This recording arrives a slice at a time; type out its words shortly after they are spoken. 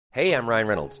Hey, I'm Ryan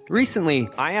Reynolds. Recently,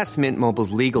 I asked Mint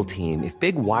Mobile's legal team if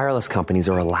big wireless companies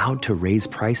are allowed to raise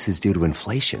prices due to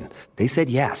inflation. They said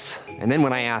yes. And then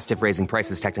when I asked if raising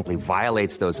prices technically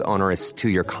violates those onerous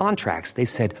two-year contracts, they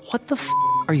said, "What the f***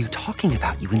 are you talking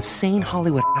about, you insane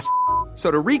Hollywood ass?" So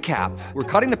to recap, we're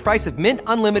cutting the price of Mint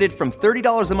Unlimited from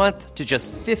 $30 a month to just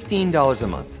 $15 a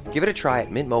month. Give it a try at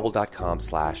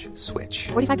mintmobile.com/switch.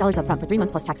 $45 up front for 3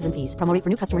 months plus taxes and fees. Promo rate for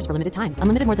new customers for limited time.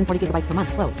 Unlimited more than 40 gigabytes per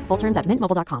month. Slows full terms at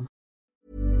mintmobile.com.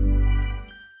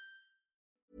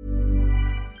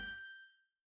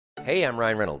 Hey, I'm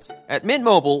Ryan Reynolds. At Mint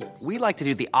Mobile, we like to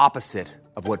do the opposite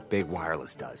of what Big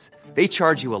Wireless does. They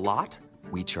charge you a lot,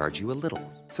 we charge you a little.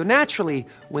 So naturally,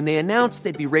 when they announced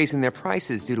they'd be raising their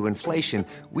prices due to inflation,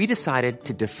 we decided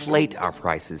to deflate our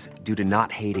prices due to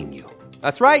not hating you.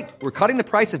 That's right. We're cutting the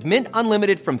price of Mint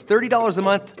Unlimited from $30 a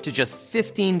month to just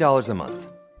 $15 a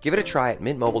month. Give it a try at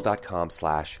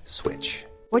mintmobile.com/switch.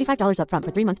 $45 up front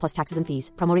for 3 months plus taxes and fees.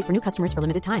 Promo rate for new customers for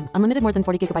limited time. Unlimited more than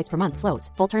 40 gigabytes per month.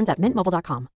 Slows full terms at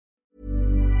mintmobile.com.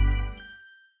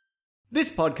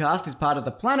 This podcast is part of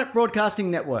the Planet Broadcasting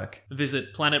Network.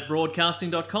 Visit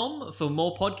planetbroadcasting.com for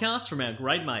more podcasts from our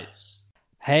great mates.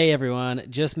 Hey everyone,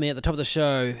 just me at the top of the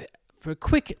show. For a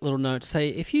quick little note to say,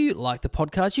 if you like the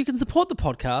podcast, you can support the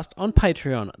podcast on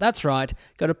Patreon. That's right,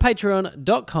 go to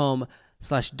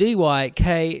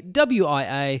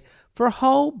patreon.com/DYKWIA for a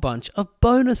whole bunch of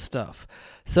bonus stuff.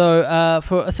 So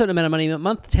for a certain amount of money a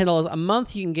month, $10 a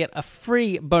month, you can get a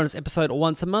free bonus episode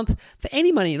once a month. For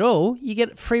any money at all, you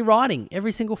get free writing.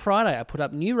 Every single Friday I put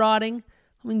up new writing.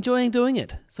 I'm enjoying doing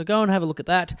it. So go and have a look at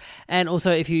that. And also,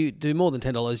 if you do more than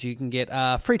 $10, you can get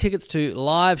free tickets to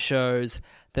live shows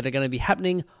that are going to be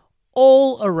happening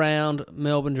all around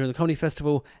Melbourne during the Comedy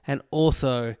Festival and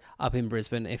also up in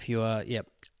Brisbane if you are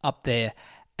up there.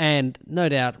 And no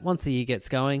doubt, once the year gets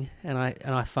going and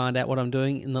I find out what I'm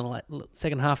doing in the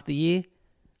second half of the year,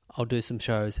 I'll do some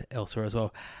shows elsewhere as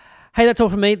well. Hey, that's all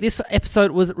from me. This episode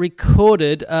was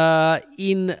recorded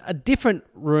in a different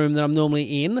room than I'm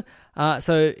normally in.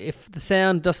 So if the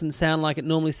sound doesn't sound like it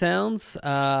normally sounds,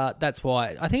 that's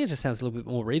why. I think it just sounds a little bit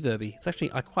more reverby. It's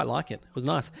actually, I quite like it. It was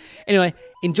nice. Anyway,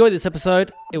 enjoy this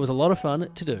episode. It was a lot of fun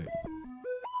to do.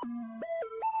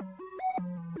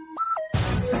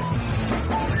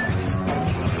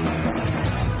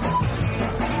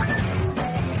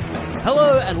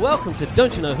 Hello and welcome to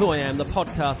Don't You Know Who I Am, the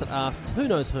podcast that asks who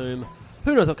knows whom,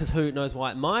 who knows what, because who knows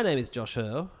why. My name is Josh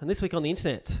Earl, and this week on the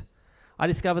internet, I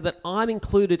discovered that I'm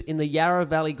included in the Yarra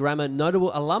Valley Grammar Notable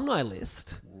Alumni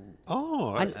list.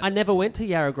 Oh, I never went to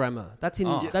Yarra Grammar. That's in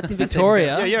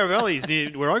Victoria. Yeah, Yarra Valley is near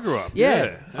where I grew up.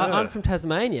 Yeah. I'm from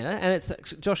Tasmania, and it's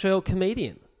Josh Earl,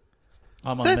 comedian.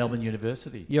 I'm on Melbourne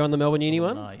University. You're on the Melbourne Uni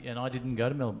one? And I didn't go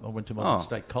to Melbourne. I went to Melbourne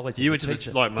State College. You went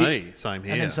to like me, same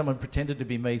here. And then someone pretended to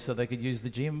be me so they could use the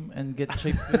gym and get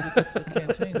cheap food at the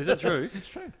canteen. Is that true? It's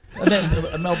true. And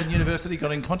then Melbourne University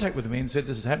got in contact with me and said,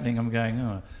 this is happening. I'm going,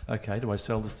 oh, okay, do I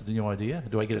sell this to the New Idea?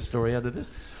 Do I get a story out of this?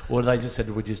 Or they just said,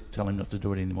 we just tell him not to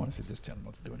do it anymore. I said, just tell him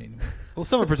not to do it anymore. Well,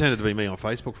 someone pretended to be me on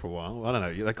Facebook for a while. I don't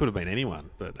know. They could have been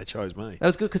anyone, but they chose me. That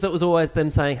was good because it was always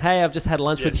them saying, hey, I've just had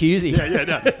lunch with Husey. No,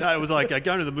 it was like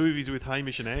going to the movies with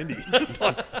Hamish and Andy. It's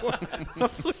like, what? I'm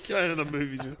going to the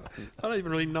movies with... I don't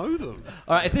even really know them.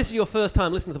 All right, if this is your first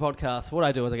time listening to the podcast, what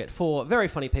I do is I get 4 very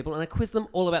funny people and I quiz them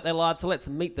all about their lives. So let's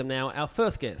meet them now. Our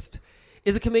first guest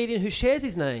is a comedian who shares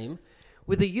his name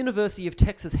with the University of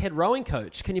Texas head rowing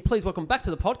coach. Can you please welcome back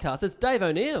to the podcast? It's Dave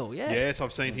O'Neill. Yes,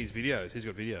 I've seen his videos. He's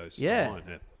got videos. Yeah.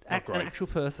 Online. An actual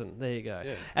person. There you go.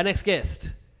 Yeah. Our next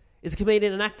guest is a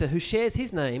comedian and actor who shares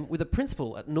his name with a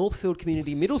principal at Northfield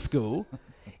Community Middle School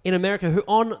in America, who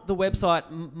on the website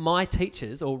My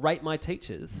Teachers, or Rate My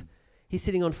Teachers, he's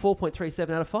sitting on 4.37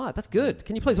 out of 5. That's good.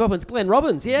 Can you please welcome Glenn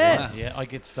Robbins? Yes. Yeah, I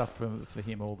get stuff for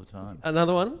him all the time.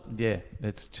 Another one? Yeah,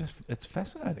 it's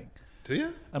fascinating. Do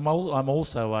you? I'm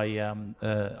also in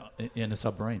a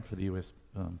submarine for the US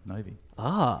Navy.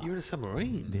 Ah. You're in a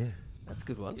submarine? Yeah. That's a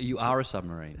good one. You are a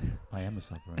submarine. I am a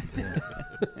submarine, yeah.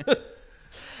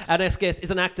 Our next guest is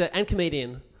an actor and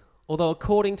comedian, although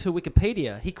according to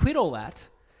Wikipedia, he quit all that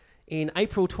in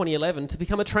April 2011 to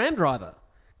become a tram driver.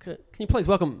 Can you please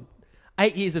welcome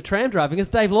 8 years of tram driving as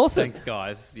Dave Lawson? Thanks,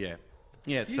 guys. Yeah.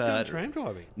 It's, You've done tram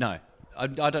driving? No. I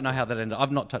don't know how that ended.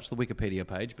 I've not touched the Wikipedia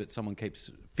page, but someone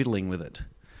keeps fiddling with it.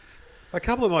 A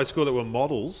couple of my school that were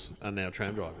models are now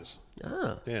tram drivers.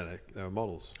 Ah. Yeah, they were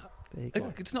models.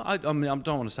 It's not. I mean, I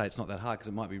don't want to say it's not that hard because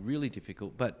it might be really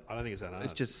difficult, but I don't think it's that hard.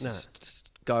 It's just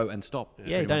go and stop.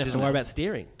 Yeah, you don't have to worry about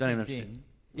steering. Don't even have to.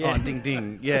 Yeah. Oh, and ding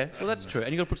ding. Yeah. Well, that's true.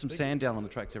 And you got to put some sand down on the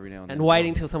tracks every now and then. And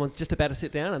waiting till someone's just about to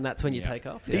sit down, and that's when you take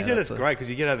off. He said it's great because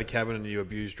you get out of the cabin and you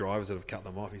abuse drivers that have cut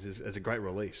them off. He says it's a great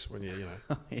release when you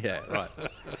know. Yeah, right.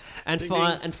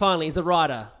 And finally, he's a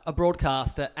writer, a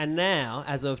broadcaster, and now,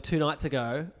 as of 2 nights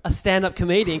ago, a stand-up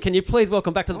comedian. Can you please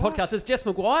welcome back to the podcast? It's Jess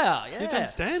McGuire. Yeah. You've done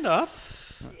stand-up?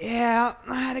 Yeah,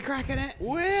 I had a crack at it.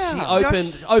 Wow.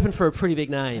 She opened for a pretty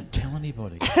big name. Don't tell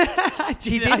anybody. I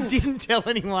didn't tell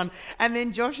anyone. And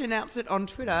then Josh announced it on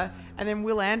Twitter, and then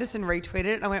Will Anderson retweeted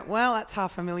it. I went, well, that's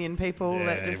 500,000 people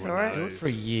that just saw it. Do it for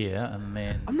a year and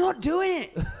then... I'm not doing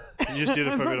it. You just did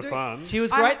it for a bit of fun. She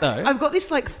was great, though. I've got this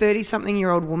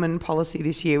 30-something-year-old woman policy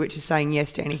this year, which is saying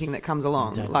yes to anything that comes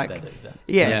along. Don't do that either.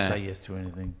 Yeah. Don't say yes to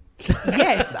anything.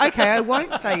 Yes, okay, I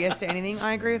won't say yes to anything.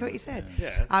 I agree with what you said.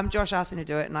 Yeah. Josh asked me to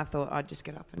do it, and I thought I'd just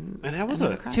get up and... And how was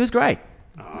it? She was great.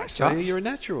 Oh, I see. You're a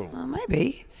natural.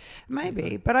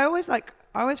 Maybe. But I always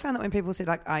found that when people said,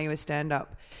 are you a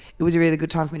stand-up, it was a really good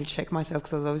time for me to check myself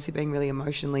because I was obviously being really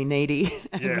emotionally needy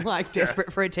and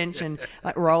desperate for attention,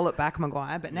 roll it back,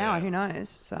 Maguire. But now, who knows?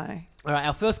 So... All right,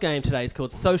 our first game today is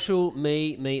called Social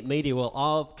Media. Well,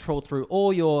 I've trawled through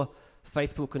all your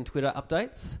Facebook and Twitter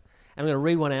updates. I'm going to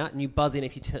read one out, and you buzz in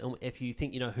if you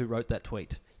think you know who wrote that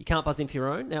tweet. You can't buzz in for your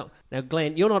own. Now,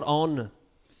 Glenn, you're not on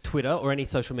Twitter or any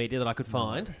social media that I could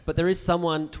find, but there is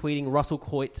someone tweeting Russell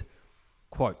Coight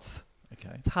quotes.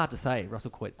 Okay. It's hard to say,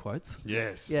 Russell Coight quotes.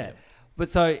 Yes. Yeah. But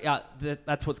so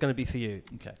that's what's going to be for you.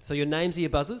 Okay. So your names are your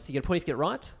buzzers. You get a point if you get it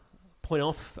right. Point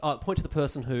to the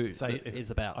person who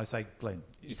is about. I say Glenn.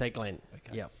 You say Glenn.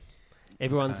 Okay. Yeah.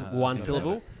 Everyone's one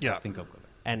syllable. Yeah. I think I've got it.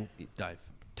 And Dave.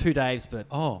 2 Daves, but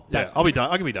Yeah,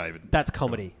 I can be David. that's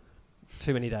comedy.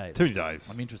 Too many Daves. Too many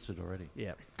Daves. I'm interested already.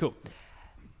 Yeah, cool.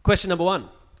 Question number 1.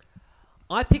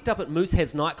 I picked up at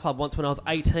Moosehead's nightclub once when I was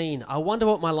 18. I wonder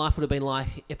what my life would have been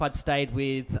like if I'd stayed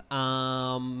with...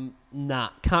 can't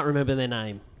remember their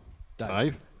name.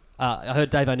 Dave? I heard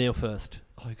Dave O'Neill first.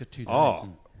 Oh, you got 2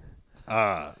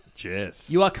 names. Jess.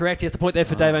 You are correct. Yes, a point there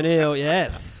for Dave O'Neill.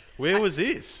 Yes. Where was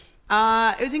this?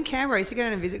 It was in Canberra. I used to go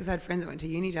down and visit because I had friends that went to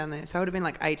uni down there. So I would have been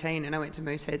 18 and I went to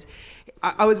Mooseheads.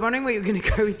 I was wondering where you were going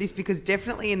to go with this because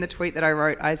definitely in the tweet that I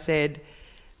wrote, I said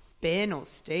Ben or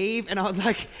Steve. And I was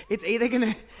like, it's either going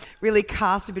to really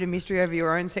cast a bit of mystery over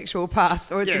your own sexual past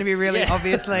or it's going to be really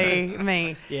obviously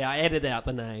me. Yeah, I edited out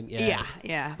the name. Yeah.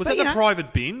 Yeah. Was that the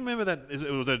private bin? Remember that?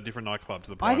 Was that a different nightclub to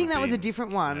the private bin? I think that was a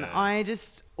different one. Yeah.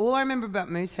 All I remember about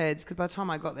Mooseheads, because by the time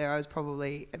I got there, I was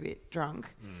probably a bit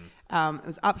drunk. It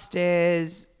was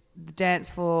upstairs, the dance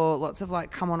floor, lots of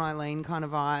come on Eileen kind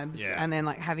of vibes, and then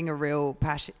having a real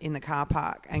pash in the car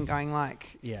park and going I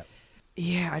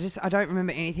don't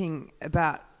remember anything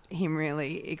about him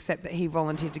really, except that he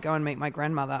volunteered to go and meet my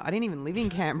grandmother. I didn't even live in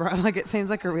Canberra. It seems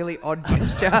like a really odd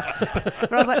gesture,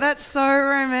 but I was like, that's so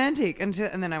romantic. And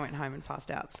then I went home and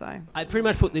passed out. So I pretty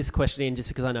much put this question in just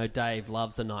because I know Dave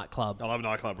loves a nightclub. I love a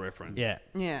nightclub reference. Yeah.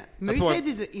 Mooseheads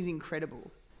is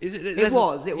incredible. Is it? It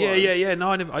was. Yeah. No,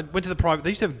 I went to the private.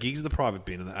 They used to have gigs at the private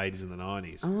bin in the 80s and the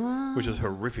 90s, which was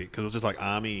horrific because it was just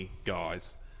army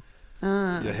guys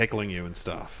heckling you and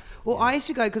stuff. Well, I used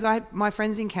to go because my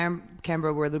friends in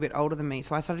Canberra were a little bit older than me,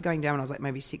 so I started going down when I was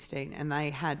maybe 16, and they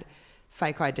had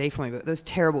fake ID for me, but it was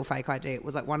terrible fake ID. It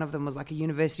was one of them was a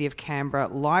University of Canberra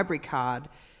library card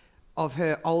of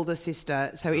her older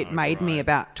sister, so it made me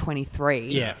about 23.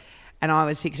 Yeah. And I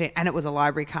was 16, and it was a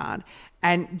library card.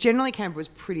 And generally Canberra was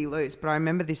pretty loose, but I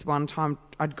remember this one time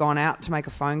I'd gone out to make a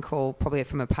phone call, probably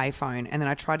from a payphone, and then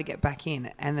I tried to get back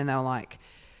in, and then they were like,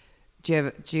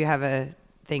 do you have a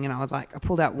thing? And I was like, I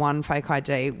pulled out one fake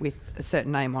ID with a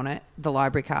certain name on it, the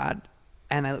library card,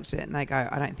 and they looked at it and they go,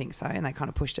 I don't think so, and they kind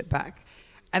of pushed it back.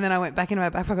 And then I went back into my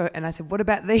backpack and I said, what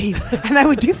about these? And they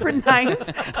were different names.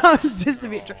 I was just a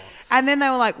bit... And then they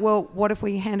were like, well, what if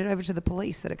we hand it over to the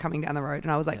police that are coming down the road?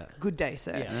 And I was like, good day,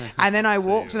 sir. Yeah. And then I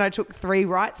walked and I took 3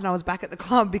 rights and I was back at the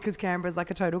club because Canberra's a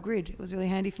total grid. It was really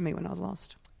handy for me when I was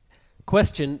lost.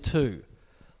 Question 2.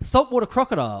 Saltwater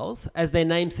crocodiles, as their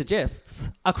name suggests,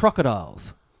 are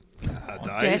crocodiles.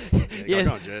 Jess. Yeah.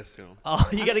 Go on, Jess. Go on. Oh,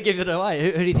 you got to give it away.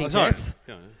 Who do you think, Jess?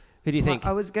 Go on. Who do you think?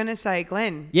 I was going to say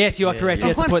Glenn. Yes, you are correct.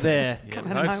 Yes, put there.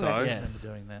 I hope so. Yes.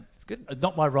 Doing that. It's good.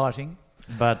 Not my writing,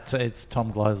 but it's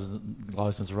Tom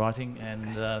Gleisner's writing,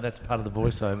 and that's part of the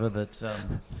voiceover that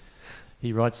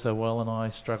he writes so well, and I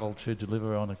struggle to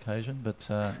deliver on occasion. But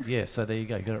so there you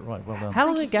go. You got it right. Well done. How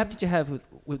long a gap did you have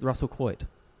with Russell Coight?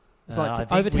 It's I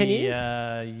think over 10 years?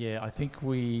 I think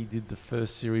we did the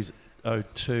first series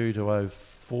 02 to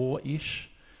 04-ish,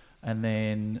 and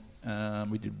then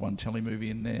we did one telly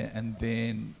movie in there, and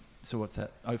then So what's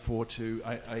that? 04 to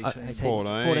 18?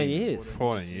 14 years.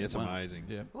 14 years. It's Wow. amazing.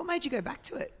 Yeah. What made you go back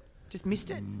to it? Just missed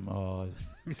it.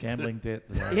 Gambling debt.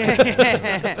 Yeah.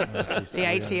 The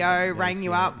ATO rang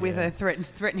you up with a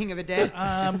threatening of a debt.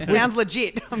 Sounds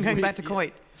legit. I'm going back to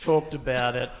Coit. Talked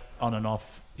about it on and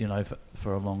off,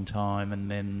 for a long time, and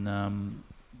then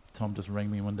Tom just rang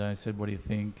me one day and said, "What do you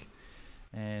think?"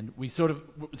 And we sort of,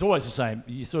 it's always the same.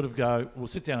 You sort of go, we'll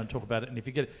sit down and talk about it, and if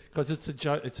you get it, because it's a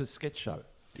joke, it's a sketch show.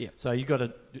 Yeah. So you got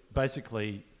to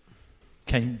basically,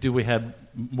 do we have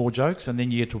more jokes? And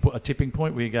then you get to a tipping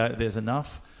point where you go, there's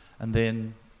enough, and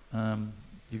then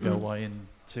you go away and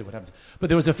see what happens. But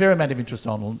there was a fair amount of interest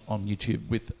on YouTube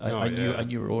with a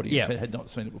newer audience that had not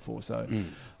seen it before. So,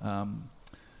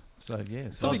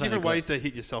 There's so different ways to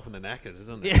hit yourself in the knackers,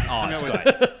 isn't there? Yeah. Oh, it's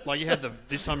great. Like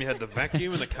this time you had the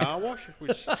vacuum and the car wash,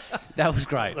 which That was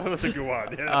great. that was a good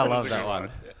one. Yeah, I was love a that good one.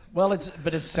 well, it's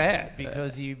sad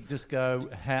because you just go,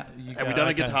 Have we done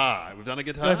a guitar? We've done a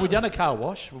guitar. No, if we've done a car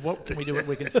wash, what can we do?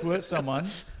 We can squirt someone,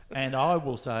 and I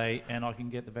will say, and I can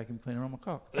get the vacuum cleaner on my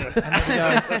cock. And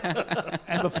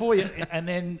then we go, and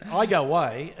then I go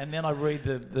away, and then I read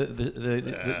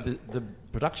the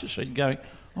production sheet, going,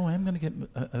 oh, I am going to get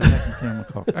a vacuum cleaner on my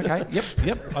cock. Okay,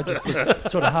 yep. I just was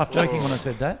sort of half joking when I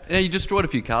said that. Yeah, you destroyed a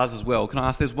few cars as well. Can I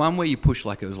ask? There's one where you push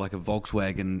it was like a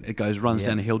Volkswagen. It runs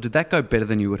down a hill. Did that go better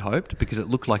than you had hoped? Because it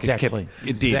looked like it did.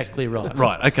 Exactly right.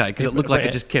 Right. Okay. Because it looked like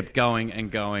it just kept going and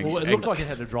going. Well, it looked like it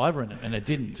had a driver in it, and it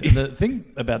didn't. And the thing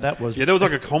about that was, there was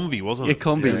like a combi, wasn't it? A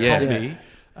combi. Yeah.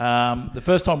 Combi. The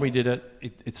first time we did it,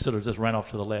 it sort of just ran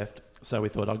off to the left. So we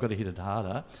thought, I've got to hit it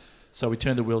harder. So we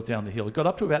turned the wheels down the hill. It got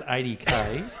up to about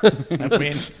 80k and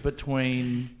went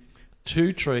between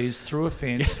two trees, through a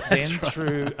fence,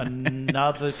 through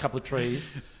another couple of trees,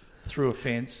 through a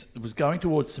fence. It was going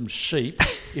towards some sheep.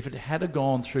 If it had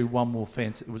gone through one more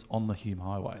fence, it was on the Hume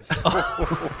Highway.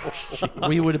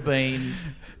 We would have been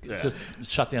just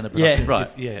shut down the production. Yeah,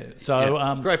 right. Yeah.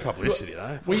 So great publicity,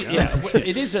 though.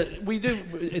 It is.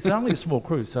 It's only a small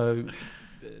crew, so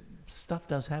stuff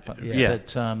does happen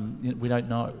that we don't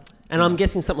know. And I'm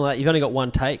guessing something like that, you've only got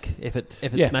one take if it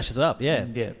smashes up. Yeah.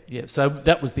 So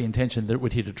that was the intention, that it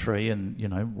would hit a tree and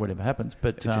whatever happens.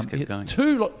 But it just kept going.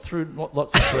 Through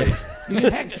lots of trees.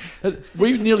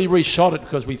 We nearly reshot it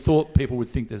because we thought people would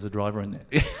think there's a driver in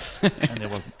there, and there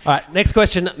wasn't. All right, next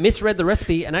question. Misread the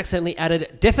recipe and accidentally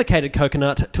added defecated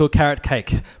coconut to a carrot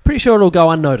cake. Pretty sure it'll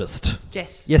go unnoticed.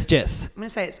 Jess. Yes, Jess. I'm going to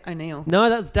say it's O'Neill. No,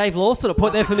 that's Dave Lawson. A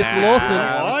point there for Mr. Lawson.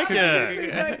 I like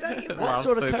it. What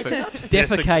sort of coconut?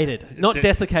 Defecated. Not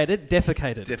desiccated,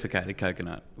 defecated. Defecated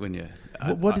coconut when you.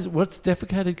 What's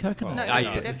defecated coconut? No,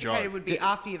 it's a defecated joke. would be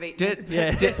after you've eaten.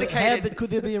 Desiccated. Could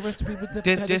there be a recipe with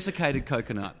defecated? Desiccated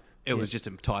coconut. It was just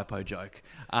a typo joke.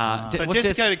 So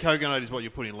desiccated coconut is what you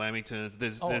put in lamingtons.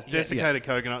 There's desiccated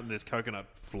coconut and there's coconut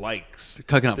flakes.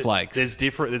 Coconut flakes. There's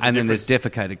different. And then there's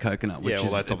defecated coconut. Which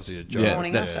that's obviously a joke.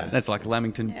 Morning after. That's like a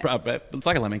lamington. It's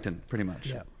like a lamington, pretty much.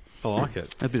 Yeah. I like it.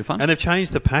 That's a bit of fun. And they've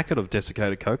changed the packet of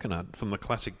desiccated coconut from the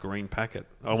classic green packet.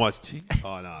 Almost.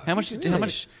 I know. How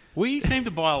much? We seem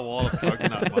to buy a lot of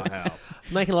coconut in my house.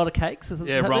 Making a lot of cakes? Is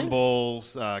that rum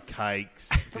balls,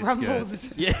 cakes,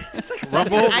 Rumbles. Yeah. It's like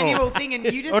such an annual thing, and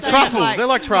you just say truffles. They're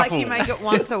like truffles. Like you make it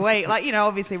once a week. Like,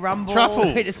 obviously rumbles.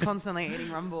 Truffles. We're just constantly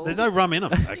eating rumbles. There's no rum in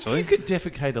them, If actually. you could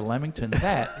defecate a lamington,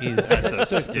 that's a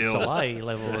Cirque du skill. Soleil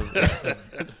level of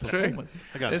performance.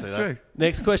 I can't That's see true. that.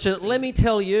 Next question. Let me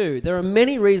tell you, there are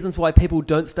many reasons why people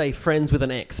don't stay friends with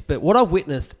an ex, but what I've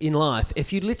witnessed in life,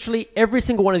 if you literally, every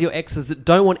single one of your exes that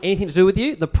don't want anything to do with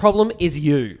you, the problem is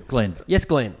you. Glenn. Yes,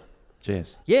 Glenn.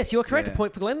 Jess. Yes, you are correct. Yeah. A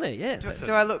point for Glenn there, yes.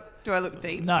 Do I look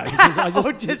deep? No, because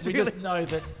Or just we really- just know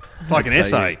that. It's like an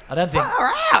essay. I don't think. Far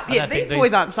out. I Yeah, don't these think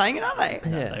boys aren't saying it, are they?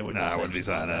 Yeah. They wouldn't No, I say wouldn't be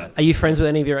saying that. Are you friends with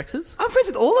any of your exes? I'm friends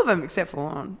with all of them except for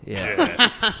one.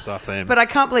 Yeah. Stuff them. But I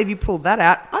can't believe you pulled that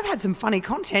out. I've had some funny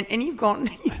content, and you've got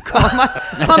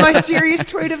my most serious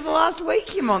tweet of the last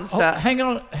week, you monster. Oh, hang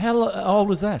on. How old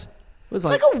was that? It was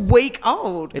It's like a week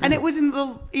old, It's- and it was in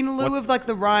lieu of like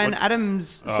the Ryan Adams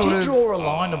sort Do you of. draw a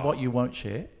line of what you won't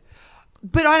share?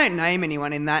 But I don't name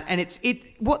anyone in that, and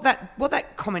what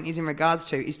that comment is in regards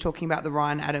to is talking about the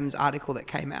Ryan Adams article that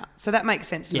came out. So that makes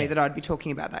sense to me that I'd be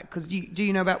talking about that, because do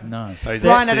you know about No. He's a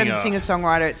Ryan singer. Adams,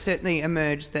 singer-songwriter? It certainly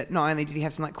emerged that not only did he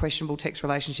have some like questionable text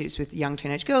relationships with young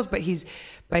teenage girls, but he's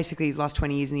basically his last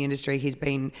 20 years in the industry, he's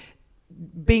been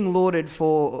being lauded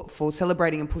for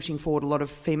celebrating and pushing forward a lot of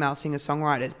female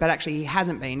singer-songwriters, but actually he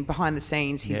hasn't been. Behind the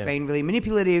scenes, he's been really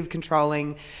manipulative,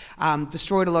 controlling,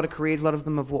 destroyed a lot of careers. A lot of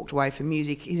them have walked away from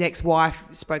music. His ex-wife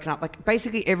spoken up. Like,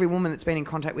 basically every woman that's been in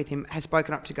contact with him has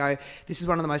spoken up to go, this is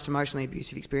one of the most emotionally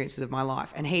abusive experiences of my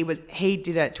life. And he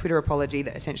did a Twitter apology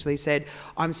that essentially said,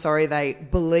 I'm sorry they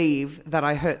believe that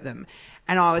I hurt them.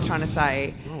 And I was trying to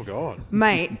say, oh God,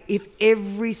 mate, if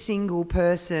every single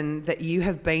person that you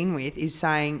have been with is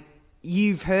saying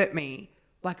you've hurt me,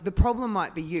 like, the problem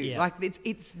might be you. Yeah. Like,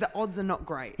 it's the odds are not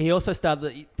great. He also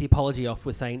started the apology off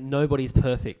with saying nobody's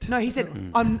perfect. No, he said,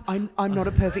 I'm not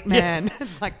a perfect man.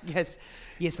 It's like, yes,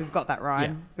 we've got that,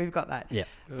 Ryan. Yeah. We've got that. Yeah.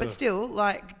 But still,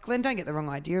 like, Glenn, don't get the wrong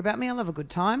idea about me. I love a good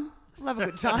time. Oh,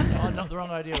 not the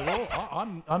wrong idea at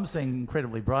all. I'm saying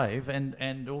incredibly brave,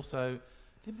 and also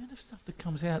the amount of stuff that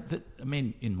comes out that, I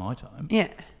mean, in my time,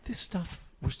 this stuff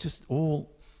was just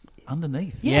all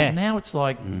underneath. Yeah. And now it's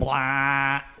like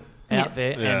blah out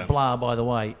there, and blah, by the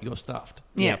way, you're stuffed.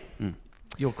 Yeah.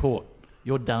 You're caught.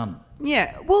 You're done.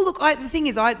 Yeah. Well, look, the thing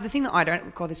that I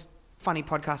don't... God, this funny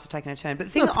podcast has taken a turn. But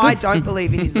the thing that I don't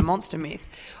believe in is the monster myth.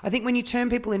 I think when you turn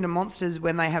people into monsters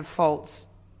when they have faults,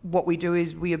 what we do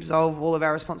is we absolve all of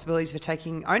our responsibilities for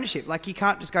taking ownership. Like, you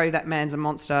can't just go, that man's a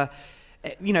monster.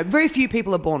 You know, very few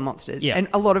people are born monsters. Yeah. And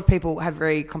a lot of people have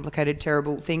very complicated,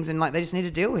 terrible things, and, like, they just need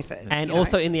to deal with it. And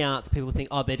also in the arts, people think,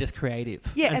 oh, they're just creative.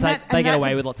 Yeah, and so they get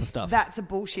away with lots of stuff. That's a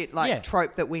bullshit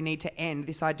trope that we need to end.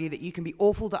 This idea that you can be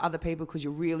awful to other people because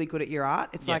you're really good at your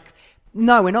art. It's like,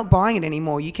 no, we're not buying it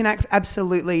anymore. You can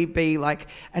absolutely be like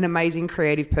an amazing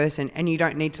creative person, and you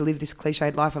don't need to live this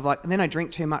cliched life of like, and then I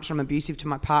drink too much, I'm abusive to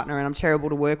my partner, and I'm terrible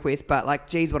to work with, but like,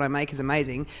 geez, what I make is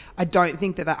amazing. I don't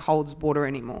think that holds water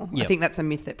anymore. Yep. I think that's a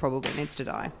myth that probably needs to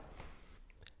die.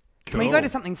 Cool. Can we go to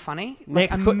something funny?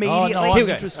 Next immediately. I'm Here we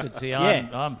go. interested. See, Yeah.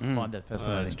 I find that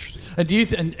fascinating. interesting.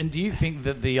 And do you think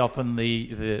that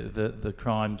the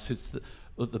crime suits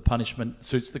the punishment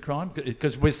suits the crime?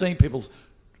 Because we're seeing people's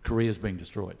careers being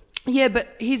destroyed. Yeah,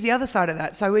 but here's the other side of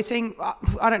that. So we're seeing,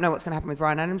 I don't know what's going to happen with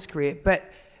Ryan Adams' career, but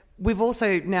we've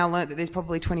also now learnt that there's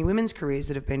probably 20 women's careers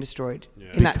that have been destroyed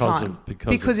in that time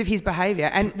because of his behaviour.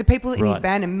 And the people in his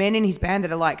band and men in his band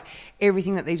that are like,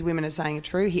 everything that these women are saying are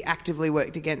true, he actively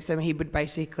worked against them. He would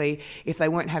basically, if they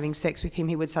weren't having sex with him,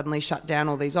 he would suddenly shut down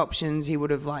all these options. He would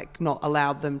have like not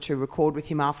allowed them to record with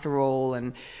him after all.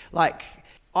 And like,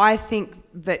 I think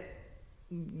that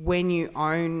when you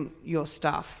own your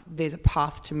stuff, there's a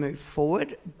path to move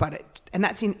forward, and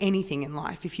that's in anything in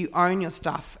life. If you own your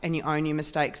stuff and you own your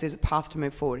mistakes, there's a path to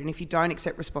move forward. And if you don't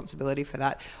accept responsibility for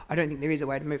that, I don't think there is a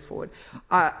way to move forward.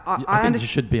 I think you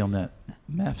should be on that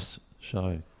MAFS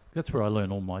show. That's where I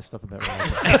learn all my stuff about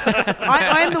radio.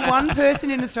 I am the one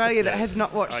person in Australia that has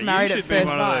not watched Married at First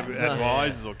Sight. You should be one of the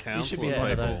advisors or You counselors. should be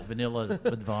one of those vanilla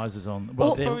advisors on...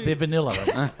 Well, they're vanilla.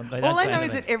 They don't All I say know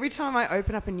is anything. that every time I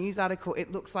open up a news article,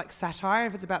 it looks like satire.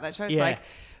 If it's about that show, it's like,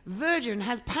 Virgin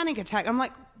has panic attack. I'm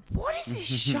like, what is this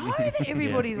show that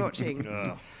everybody's watching?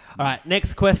 All right,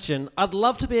 next question. I'd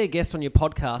love to be a guest on your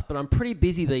podcast, but I'm pretty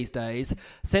busy these days.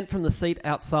 Sent from the seat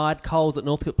outside Coles at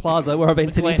Northcote Plaza, where I've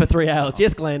been sitting for 3 hours.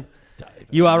 Yes, Glenn.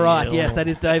 You are right. Yes, that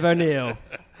is Dave O'Neill.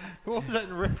 What was that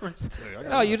in reference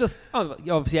to?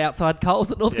 You're obviously outside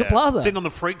Coles at Northcote Plaza. Sitting on the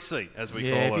freak seat, as we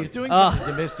call it. If he's doing something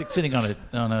domestic, sitting on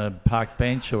a park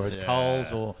bench or at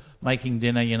Coles or making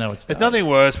dinner, it's There's nothing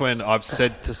worse when I've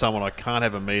said to someone, I can't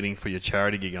have a meeting for your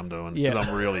charity gig I'm doing because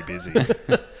I'm really busy.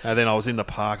 And then I was in the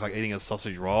park eating a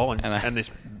sausage roll and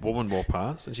this woman walked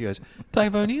past and she goes,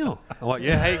 Dave O'Neill. I'm like,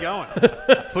 yeah, how you going?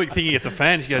 Thinking it's a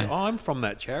fan. She goes, I'm from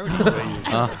that charity.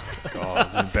 God,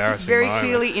 it's embarrassing. It's very moment.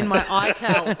 clearly in my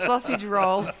iCal. Sausage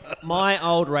roll. My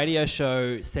old radio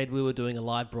show said we were doing a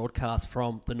live broadcast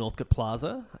from the Northcote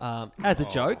Plaza. As a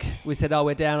joke, we said,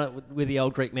 we're down with the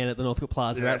old Greek man at the Northcote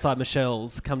Plaza. We're outside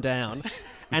Michelle's. Come down.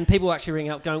 And people actually ring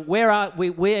up going, where are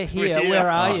we? We're here. Where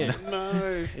are you?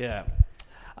 No. Yeah.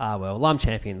 Well, I'm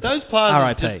champions. Those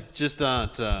plazas RIP. just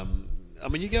aren't... I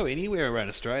mean, you go anywhere around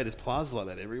Australia, there's plazas like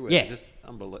that everywhere. Yeah. Just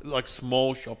unbelievable. Like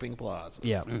small shopping plazas.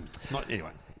 Yeah. Anyway.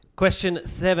 Question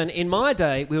 7. In my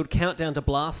day, we would count down to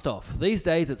blast off. These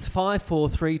days, it's 5, 4,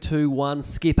 3, 2, 1,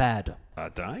 skip ad.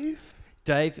 Dave?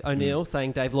 Dave O'Neill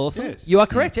saying Dave Lawson. Yes. You are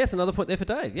correct. Yes, another point there for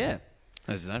Dave. Yeah.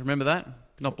 Remember that?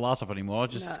 Not blast off anymore.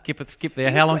 Just skip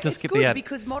there. How long to skip the ad?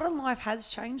 Because modern life has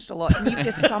changed a lot, and you've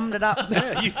just summed it up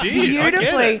Yeah, you did.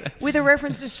 beautifully with a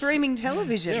reference to streaming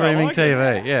television. Streaming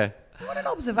TV, yeah. What an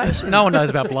observation. No one knows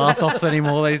about blast-offs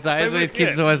anymore these days. These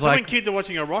kids are always so when like... kids are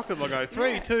watching a rocket, they'll go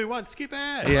 3, 2, 1, skip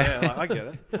out. Yeah. Like, I get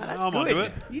it. That's I'm good. onto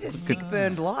it. You just sick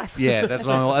burned life. Yeah, that's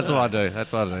what I do.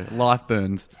 That's what I do. Life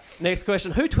burns. Next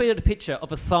question. Who tweeted a picture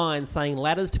of a sign saying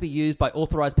ladders to be used by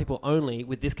authorised people only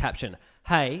with this caption,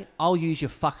 "Hey, I'll use your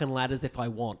fucking ladders if I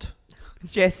want"?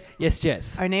 Jess. Yes,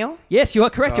 Jess. O'Neill? Yes, you are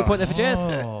correct. Your point there for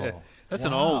Jess. That's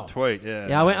an old tweet, yeah.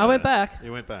 Yeah, I went back.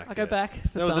 You went back. I go back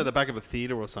for That was some. at the back of a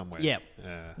theatre or somewhere. Yeah.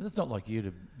 It's not like you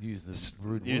to use the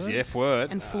rude Use words. the F word.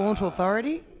 And flaunt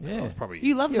authority? Yeah. It's probably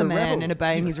You love You're the a man rebel. and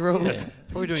obeying his rules.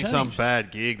 probably doing some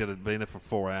bad gig that had been there for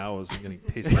 4 hours and getting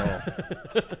pissed off.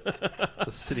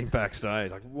 Just sitting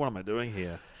backstage, like, what am I doing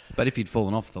here? But if you'd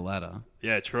fallen off the ladder,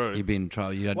 Yeah, true. you'd be in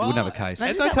trouble. You wouldn't have a case.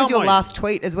 Imagine As I that tell was your my- last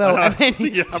tweet as well. I know. I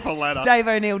mean, Yeah, up a ladder. Dave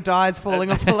O'Neill dies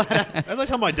falling off a ladder. As I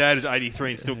tell my dad, who's 83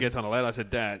 and still gets on a ladder, I said,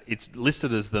 Dad, it's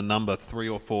listed as the number 3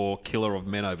 or 4 killer of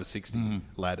men over 60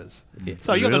 ladders.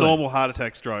 So you got the Really? normal heart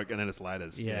attack, stroke, and then it's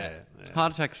ladders. Yeah.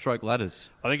 Heart attack, stroke, ladders.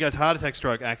 I think it's heart attack,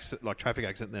 stroke, accident, like traffic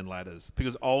accident, then ladders.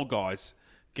 Because old guys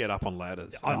get up on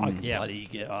ladders. Molly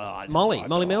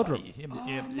Meldrum.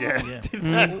 Yeah. Did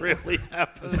that really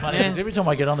happen? It's funny because every time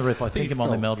I get on the roof, I think of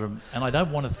Molly Meldrum, and I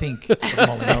don't want to think of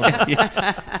Molly Meldrum.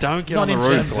 Don't get Not on the in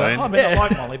roof, terms of- Glenn. I mean, I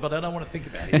like Molly, but I don't want to think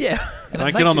about it. Yeah. And it Don't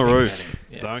makes get on the you think roof. about it.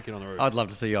 Yeah. Don't get on the roof. I'd love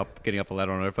to see you getting up a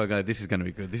ladder on a roof. I go, this is going to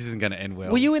be good. This isn't going to end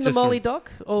well. Were you in the Just Molly from-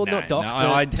 doc? Or No, not doc? no, the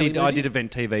I telly did. I movie? did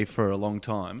Event TV for a long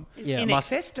time. Yeah. In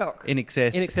excess doc. In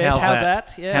excess. In Excess, how's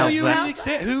that? Yeah. Who How's were you that? in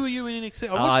Excess? Who were you in Excess?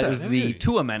 I watched It that. was Who the were you?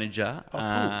 tour manager,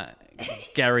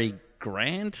 Gary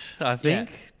Grant, I think.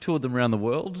 Toured them around the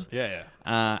world. Yeah.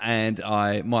 And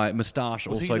my moustache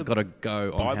Was he also the got to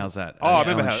go on Bible? How's That? Oh, I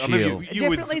remember Alan how. I remember Shield. you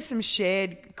were Definitely some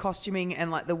shared costuming,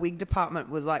 and like the wig department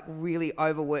was like really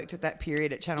overworked at that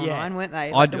period at Channel Yeah. 9, weren't they?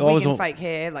 I Like the wig was and all- fake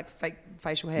hair, like fake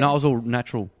facial hair. No, I was all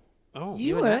natural. Oh,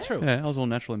 you were were? natural. Yeah, I was all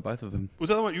natural in both of them. Was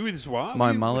that the one you were with Zwar? My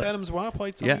Were you mullet. With Adam Zwar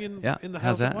played Yeah, something yeah. in the How's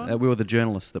How's That that? one? We were the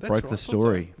journalists that That's broke right, the I thought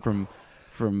story so.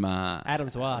 from Adam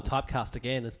Zwar, typecast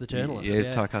again as the journalist.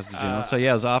 Yeah, typecast the journalist. So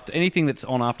yeah, it was after anything that's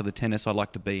on after the tennis, I'd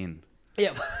like to be in,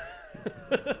 Yep.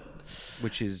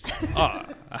 which is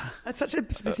That's such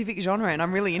a specific genre, and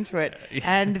I'm really into it.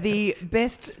 And the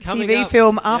best Coming TV up,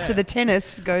 film after the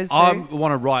tennis goes to... I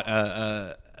want to write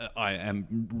I am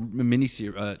a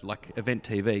miniseries like event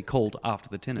TV called After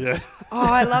the Tennis. Oh,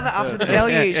 I love it after the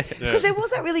deluge. Because there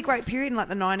was that really great period in like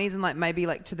the 90s and like maybe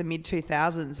like to the mid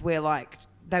 2000s where like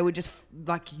they would just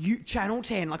like you Channel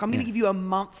 10 like I'm going to give you a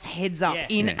month's heads up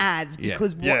in ads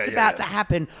because what's about to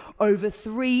happen over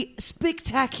 3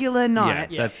 spectacular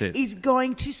nights that's it. is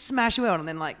going to smash you out. And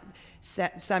then like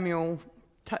Samuel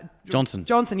Johnson.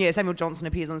 Samuel Johnson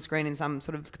appears on the screen in some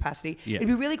sort of capacity. Yeah. It'd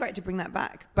be really great to bring that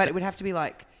back, but it would have to be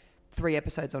like 3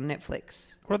 episodes on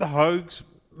Netflix. What about the Hogs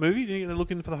movie? Did you look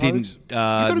in for the Didn't, Hogs? You've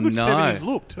got a good no. 70s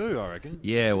look too, I reckon.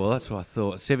 Yeah, well, that's what I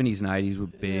thought. 70s and 80s were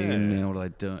big, and now what are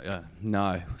they doing?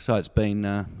 No. So it's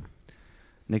been...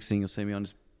 next thing you'll see me on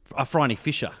is Phryne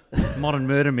Fisher, Modern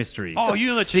Murder Mysteries. Oh, you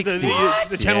know the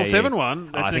 60s. Channel 7 one?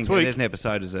 That's I next think week. there's an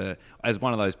episode as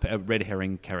one of those a red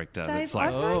herring character. Dave, that's like,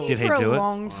 I've known you did he for do a it?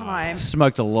 long time.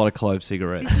 Smoked a lot of clove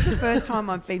cigarettes. This is the first time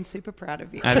I've been super proud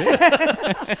of you. Have you?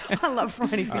 I love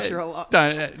Phryne Fisher a lot.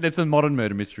 That's a Modern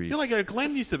Murder Mysteries. You're like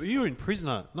Glenn used to be. You were in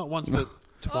Prisoner, not once but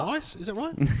twice. Is that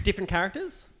right? Different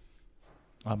characters?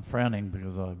 I'm frowning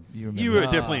because you remember. You were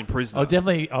definitely in Prisoner.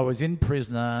 I was in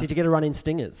Prisoner. Did you get a run in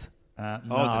Stingers? No,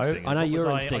 was in Stingers. I know you were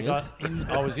in I Stingers.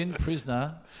 I was in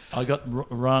Prisoner. I got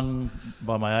rung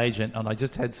by my agent, and I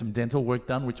just had some dental work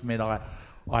done, which meant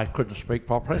I couldn't speak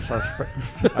properly. So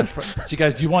she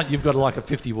goes, "Do you want? You've got like a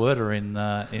 50-worder in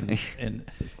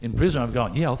Prisoner." I'm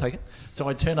going, "Yeah, I'll take it." So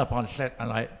I turn up on set,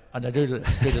 and I do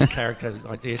the character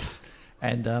like this,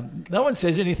 and no one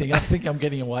says anything. I think I'm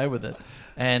getting away with it,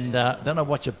 and then I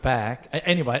watch it back.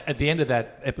 Anyway, at the end of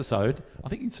that episode, I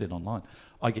think you can see it online.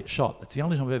 I get shot. It's the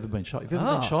only time I've ever been shot. Have you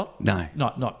ever been shot? No.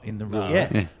 Not in the real.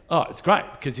 Yeah. Oh, it's great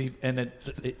because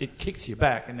it kicks you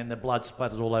back, and then the blood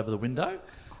splattered all over the window,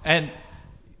 and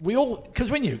we all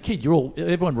because when you're a kid,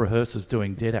 everyone rehearses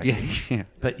doing dead acting. Yeah.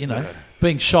 But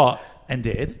being shot and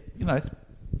dead,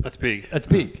 That's big. it's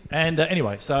big. And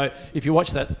anyway, so if you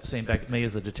watch that scene back, me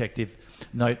as the detective,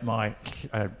 note my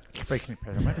speaking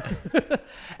impediment.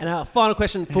 And our final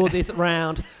question for this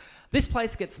round. This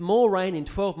place gets more rain in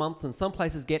 12 months than some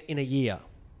places get in a year.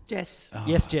 Jess.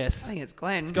 Yes, I Jess. think it's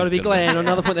Glenn. It's got to be Glenn.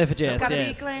 Another point there for Jess. It's gotta be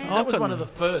Yes. Glenn. That was one of the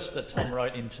first that Tom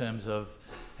wrote in terms of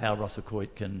how Russell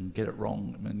Coit can get it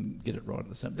wrong and get it right at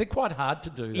the same. They're quite hard to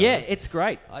do. Those. Yeah, it's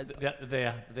great.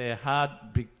 They're hard.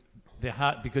 They're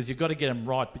hard because you've got to get them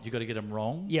right, but you've got to get them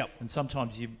wrong. Yep. And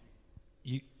sometimes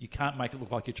you can't make it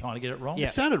look like you're trying to get it wrong.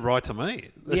 It sounded right to me.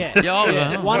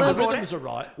 Yeah. One of the rhythms are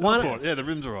right. The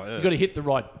rhythms are right. Yeah. You've got to hit the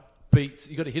right beats.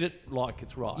 You've got to hit it like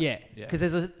it's right. Yeah, because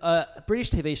there's a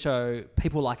British TV show,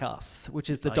 People Like Us, which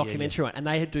is the documentary one, and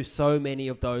they do so many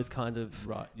of those kind of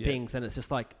things, and it's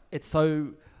just like, it's so...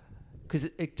 Because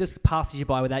it just passes you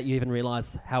by without you even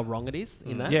realise how wrong it is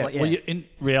in that. Yeah, Like, well, in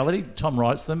reality, Tom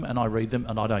writes them and I read them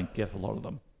and I don't get a lot of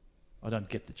them. I don't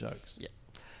get the jokes. Yeah.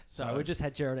 So we just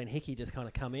had Geraldine Hickey just kind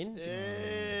of come in. Do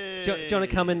you want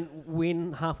to come and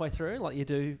win halfway through like you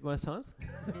do most times?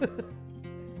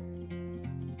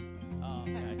 Oh,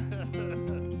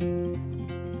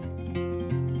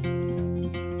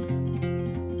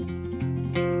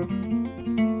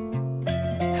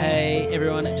 Hey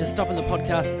everyone, just stopping the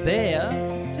podcast there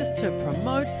just to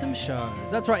promote some shows.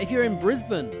 That's right, if you're in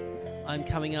Brisbane, I'm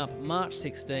coming up March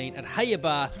 16 at Hey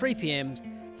Bar, 3 p.m.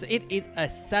 So it is a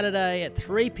Saturday at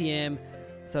 3 p.m.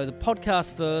 So the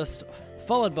podcast first,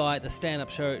 followed by the stand-up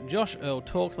show Josh Earl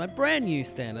Talks, my brand new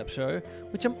stand-up show,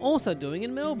 which I'm also doing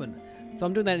in Melbourne. So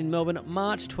I'm doing that in Melbourne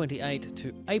March 28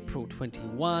 to April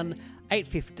 21,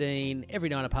 8:15 every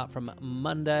night apart from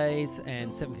Mondays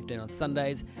and 7:15 on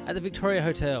Sundays at the Victoria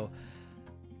Hotel.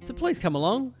 So please come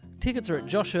along. Tickets are at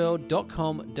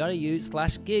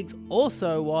joshearl.com.au/gigs.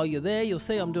 Also, while you're there, you'll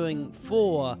see I'm doing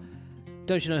 4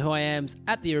 Don't You Know Who I Am's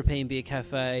at the European Beer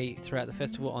Cafe throughout the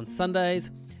festival on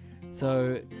Sundays.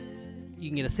 So you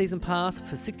can get a season pass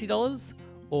for $60,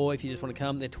 or if you just want to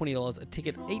come, they're $20 a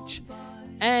ticket each.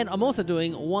 And I'm also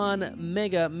doing one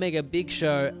mega big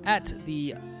show at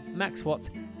the Max Watts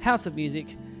House of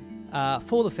Music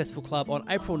for the Festival Club on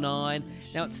April 9.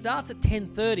 Now, it starts at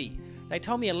 10:30. They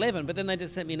told me 11, but then they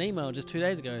just sent me an email just 2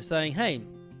 days ago saying, hey,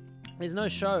 there's no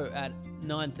show at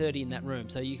 9:30 in that room,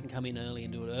 so you can come in early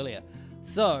and do it earlier.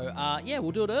 So,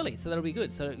 we'll do it early, so that'll be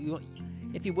good. So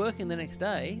if you're working the next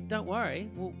day, don't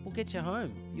worry, we'll get you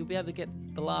home. You'll be able to get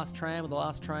the last tram or the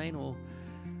last train or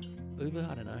Uber,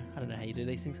 I don't know how you do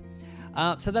these things.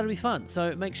 So that'll be fun.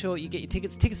 So make sure you get your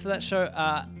tickets. Tickets to that show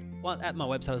are at my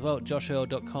website as well,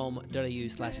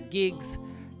 joshearl.com.au/gigs.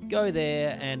 Go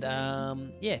there and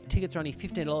tickets are only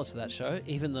 $15 for that show,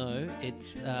 even though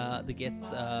it's the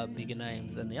guests are bigger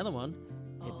names than the other one.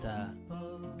 It's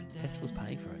festival's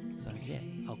paying for it, so yeah,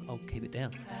 I'll keep it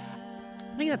down.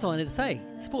 I think that's all I need to say.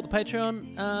 Support the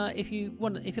Patreon. If you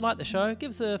like the show, give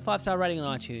us a 5-star rating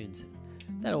on iTunes.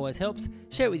 That always helps.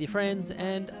 Share it with your friends,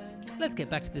 and let's get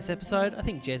back to this episode. I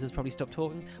think Jez has probably stopped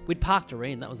talking. We'd parked her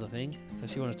in, that was the thing, so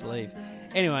she wanted to leave.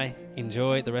 Anyway,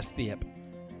 enjoy the rest of the ep.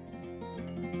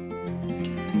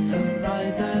 So by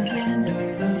the end of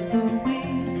the week.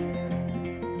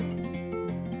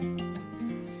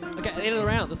 Okay, at the end of the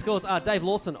round, the scores are Dave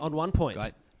Lawson on 1 point.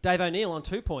 Great. Dave O'Neill on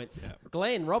 2 points. Yep.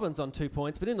 Glenn Robbins on 2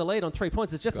 points, but in the lead on 3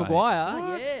 points is Jess Maguire.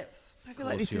 What? Yes. I feel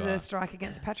like this is a strike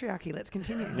against patriarchy. Let's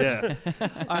continue. Yeah.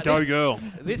 Go girl.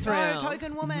 This round,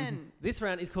 token woman. This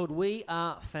round is called We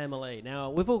Are Family.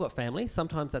 Now, we've all got family.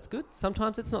 Sometimes that's good.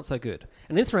 Sometimes it's not so good.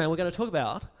 And in this round, we're going to talk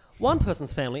about one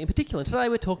person's family in particular. And today,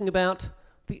 we're talking about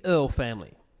the Earl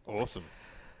family. Awesome.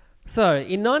 So,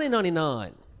 in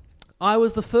 1999, I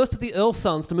was the first of the Earl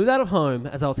sons to move out of home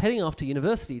as I was heading off to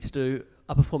university to do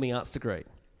a performing arts degree.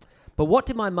 But what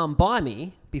did my mum buy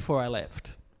me before I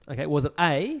left? Okay, was it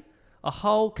A, a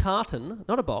whole carton,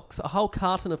 not a box, a whole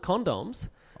carton of condoms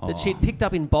that she'd picked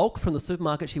up in bulk from the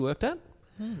supermarket she worked at?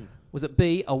 Was it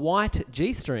B, a white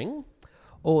G-string?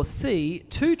 Or C,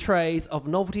 2 trays of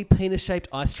novelty penis-shaped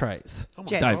ice trays? Oh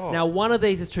my God. Now, one of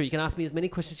these is true. You can ask me as many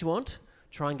questions as you want.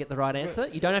 Try and get the right answer.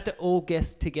 You don't have to all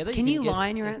guess together. Can you guess, lie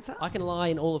in your answer? I can lie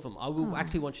in all of them. I will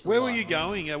actually want you to Where lie. were you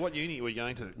going? What uni were you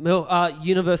going to?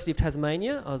 University of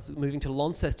Tasmania. I was moving to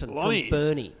Launceston from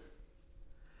Burnie.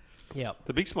 Yeah.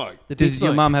 The Big Smoke. Does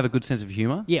your mum have a good sense of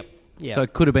humour? Yep. Yeah. So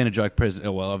it could have been a joke present.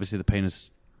 Oh, well, obviously the penis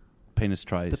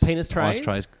trays. The penis trays. Ice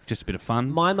trays, just a bit of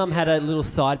fun. My mum had a little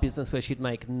side business where she'd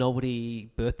make novelty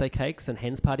birthday cakes and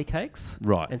hens party cakes.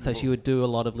 Right. And so she would do a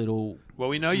lot of little Well,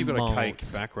 we know you've got molds. a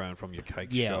cake background from your cake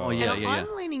Yeah. show. Oh, yeah, And yeah,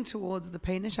 I'm leaning towards the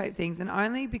penis-shaped things, and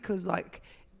only because,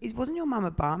 wasn't your mum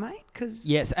a barmaid?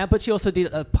 Yes, but she also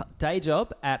did a day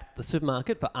job at the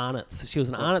supermarket for Arnott's. She was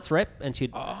an Arnott's rep, and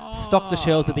she'd stock the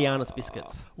shelves with the Arnott's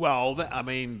biscuits. Well,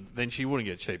 then she wouldn't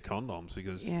get cheap condoms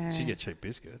because she'd get cheap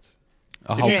biscuits.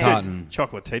 A If whole you said carton.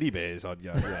 chocolate teddy bears, I'd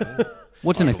go, yeah.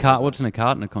 What's in a carton of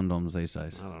condoms these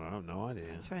days? I don't know. I have no idea.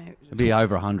 That's right. It'd be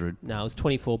over 100. No, it was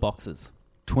 24 boxes.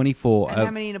 24. And how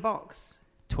many in a box?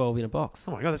 12 in a box.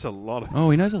 Oh, my God, that's a lot.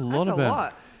 Oh, he knows a lot That's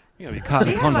about a lot. carton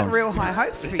She of had condoms. real high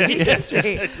hopes for you, didn't she?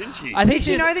 Didn't she? I think Did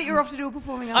she know that you're off to do a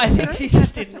performing arts I think degree? she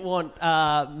just didn't want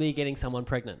me getting someone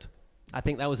pregnant. I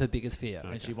think that was her biggest fear.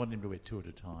 And she wanted him to wear 2 at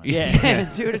a time. Yeah.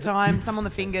 2 at a time, some on the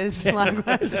fingers, like,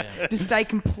 to stay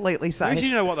completely safe. Did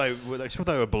you know what they thought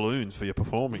they were balloons for your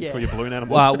performing, Yeah. for your balloon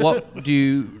animals? What do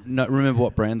you remember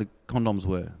what brand the condoms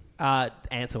were?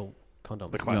 Ansel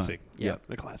condoms. The classic. Yeah.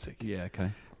 The classic. Yeah,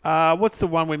 okay. What's the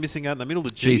one we're missing out in the middle?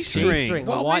 The G-string. G-string.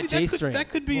 Well, white maybe G-string. That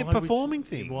could be a performing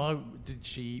thing.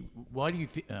 Why do you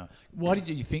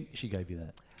think she gave you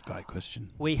that? Great question.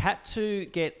 We had to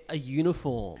get a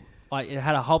uniform. Like, it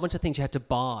had a whole bunch of things you had to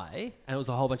buy, and it was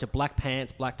a whole bunch of black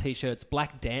pants, black t-shirts,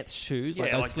 black dance shoes, Yeah,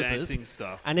 like those like slippers, dancing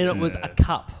stuff. and then it was a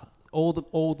cup. All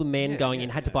the men going in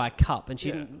had to buy a cup, and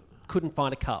she couldn't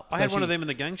find a cup. I had one of them in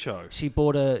the gang show. She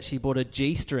bought a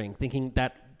G-string, thinking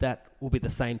that will be the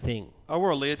same thing. I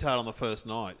wore a leotard on the first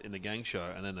night in the gang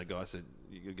show, and then the guy said,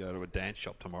 "You could go to a dance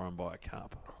shop tomorrow and buy a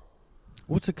cup."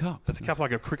 What's a cup? That's a cup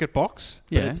like a cricket box.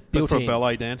 Yeah. But It's built for in.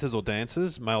 ballet dancers or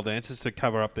dancers, male dancers, to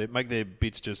cover up make their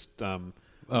bits just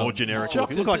more generic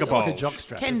looking. Look like a bowl. Like a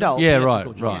jockstrap. Ken isn't doll. it? Yeah, That's right,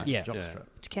 called right. Yeah. jockstrap.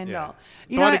 It's Ken Yeah. doll.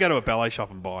 So I had to go to a ballet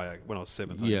shop and buy it when I was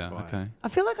 17. Yeah, buy it. okay. I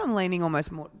feel like I'm leaning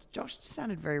almost more. Josh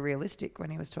sounded very realistic when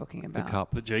he was talking about The cup.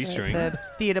 The G-string. the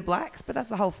theatre blacks, but that's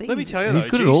the whole thing. Let me tell you He's though,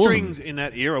 good at all of them. G-strings in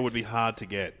that era would be hard to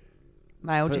get.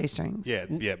 Male G-strings. Yeah,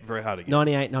 very hard to get.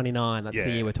 98, 99, that's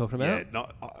the year we're talking about. Yeah,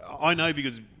 I know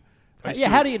because...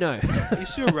 How do you know? I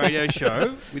used to do a radio show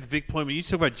with Vic Plume. We used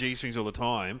to talk about G-strings all the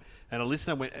time, and a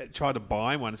listener tried to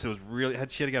buy one, so it was really...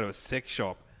 She had to go to a sex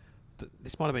shop.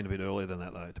 This might have been a bit earlier than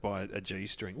that, though, to buy a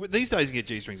G-string. These days you can get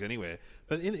G-strings anywhere,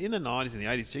 but in the 90s and the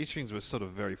 80s, G-strings were sort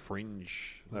of very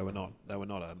fringe. They were not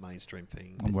a mainstream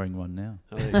thing. I'm wearing one now.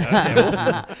 Oh, there you go.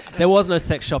 Yeah. There was no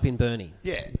sex shop in Burnie.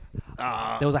 Yeah.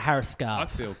 There was a Harris I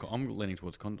scarf. feel I'm leaning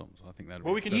towards condoms. I think that.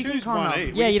 Well, we can You can choose one condom.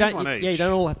 each. Yeah, We you can don't. choose one You each.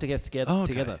 don't all have to guess together. Oh,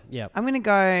 okay. Together. Yeah. I'm going to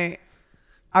go...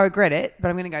 I regret it, but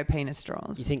I'm going to go penis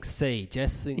straws. You think C?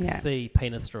 Jess thinks Yeah. C.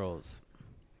 Penis straws.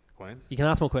 Glenn? You can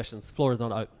ask more questions. Floor is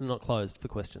not closed for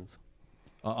questions.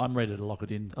 I'm ready to lock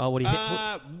it in. Oh, what do you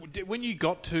think? When you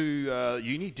got to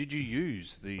uni, did you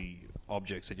use the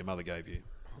objects that your mother gave you?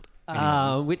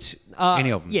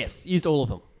 Any of them? Yes, used all of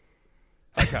them.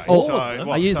 Okay, All so of them.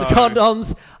 what- I used the so-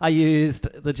 condoms. I used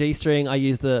the G-string. I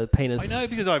used the penis. I know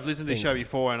because I've listened to this show things.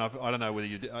 before, and I don't know whether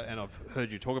you did, and I've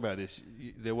heard you talk about this.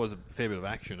 There was a fair bit of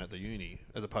action at the uni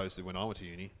as opposed to when I went to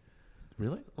uni.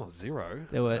 Really? Well, zero.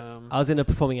 There were. I was in a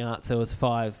performing arts. There was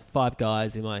five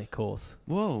guys in my course.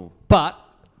 Whoa. But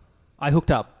I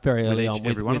hooked up very With early each on and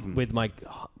every one of them? with my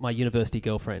university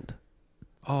girlfriend.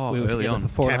 Oh, We were early together on.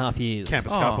 for 4.5 years.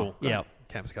 Campus Oh, couple. Yeah.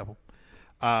 Campus couple.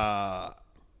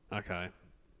 Okay.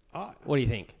 What do you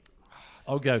think?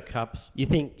 I'll go cups. You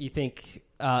think the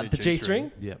G-string.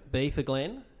 G-string? Yeah. B for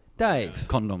Glenn. Dave.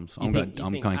 Condoms. You I'm think-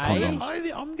 going you think A?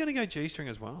 condoms. I'm going to go G-string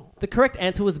as well. The correct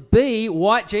answer was B,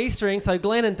 white G-string. So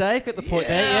Glenn and Dave get the point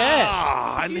there.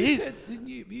 Yes. And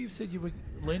You said you were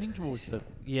leaning towards the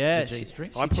Yeah.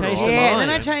 G-string. I put it changed on. her Yeah, mind. and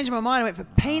then I changed my mind. I went for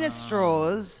penis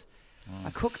straws. I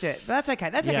cooked it, but that's okay.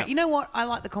 That's Yeah. okay. You know what? I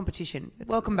like the competition.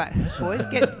 Welcome back, boys.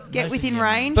 Get within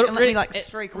range But and let me like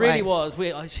streak it really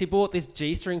away. was. She bought this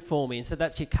G-string for me and said,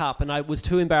 that's your cup. And I was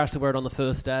too embarrassed to wear it on the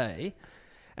first day.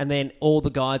 And then all the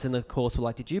guys in the course were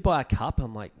like, did you buy a cup?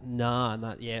 I'm like, nah.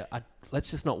 Let's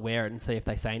just not wear it and see if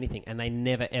they say anything. And they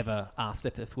never, ever asked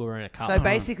if we were in a cup. So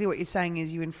basically, what you're saying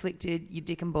is you inflicted your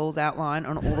dick and balls outline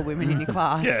on all the women in your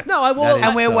class. No, I wore... That is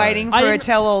And we're so- waiting I for a didn't-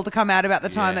 tell-all to come out about the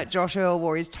time Yeah. that Josh Earl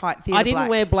wore his tight theatre I didn't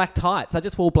wear blacks. black tights. I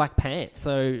just wore black pants.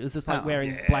 So it was just like Oh.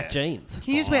 wearing black jeans.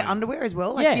 Can you just wear underwear as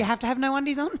well? Like, Yeah. do you have to have no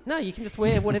undies on? No, you can just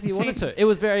wear whatever you wanted to. It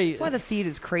was very... That's why the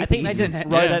theatre's creepy. I think they just isn't it?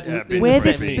 wrote Yeah. it Yeah, in bit Wear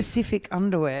the creepy. specific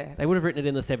underwear. They would have written it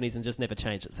in the 70s and just never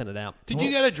changed it, sent it out. Did you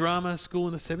go to drama school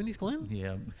in the 70s, Glenn?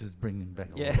 Yeah, this is bringing back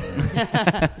a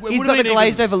Yeah. lot. He's got the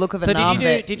glazed over look of a So nun.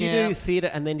 did you do theatre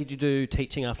and then did you do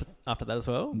teaching after that as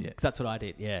well? Yeah. 'Cause that's what I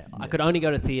did, yeah. I could only go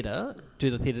to theatre,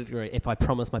 do the theatre degree, if I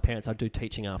promised my parents I'd do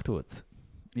teaching afterwards.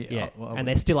 Yeah. And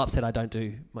they're still upset I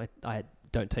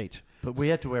don't teach. But we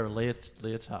had to wear a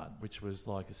leotard, which was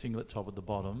like a singlet top at the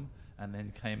bottom, and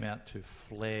then came out to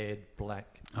flared black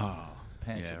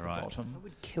pants yeah, at the right. bottom. I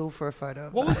would kill for a photo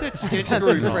of What was that sketch That's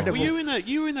group? incredible. Were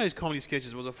you in those comedy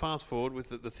sketches? Was it Fast Forward with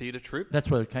the theatre troupe? That's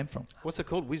where it came from. What's it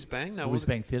called? Whiz Bang? No, The Whiz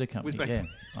Bang Theatre Company. Whiz Bang.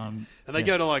 Yeah. And they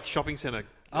go to like shopping centre.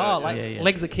 yeah.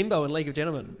 Legs Akimbo and League of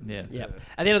Gentlemen. Yeah. Yeah.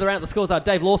 At the end of the round, the scores are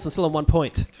Dave Lawson still on 1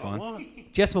 point.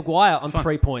 Jess McGuire on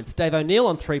 3 points. Dave O'Neill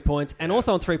on 3 points. And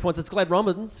also on 3 points, it's Glenn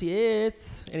Robbins. Yeah,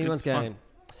 it's anyone's It's fun. game.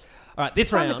 All right,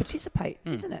 this fun to round. participate,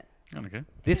 isn't it? Okay.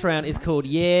 This round is called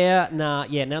Yeah, Nah,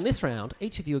 Yeah. Now, in this round,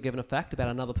 each of you are given a fact about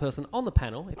another person on the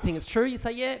panel. If you think it's true, you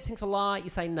say yeah. If you think it's a lie, you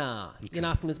say nah. You can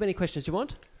ask them as many questions as you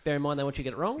want. Bear in mind they want you to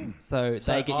get it wrong, so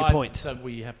they get your point. So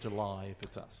we have to lie if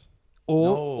it's us.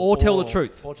 or tell the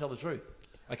truth. Or tell the truth.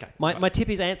 Okay. My tip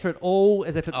is answer it all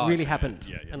as if it really okay. happened,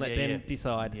 Yeah, yeah. and let them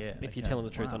decide if you're telling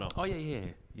the truth or not. Oh, yeah.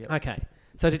 Yep. Okay,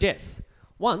 so to Jess.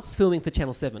 Once, filming for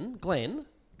Channel 7, Glenn,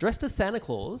 dressed as Santa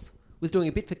Claus, was doing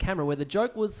a bit for camera where the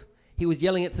joke was he was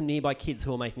yelling at some nearby kids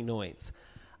who were making noise.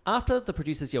 After the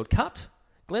producers yelled cut,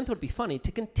 Glenn thought it'd be funny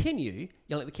to continue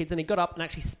yelling at the kids, and he got up and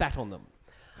actually spat on them.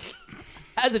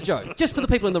 As a joke, just for the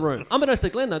people in the room. Unbeknownst to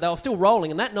Glenn, though, they were still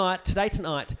rolling, and that night, Today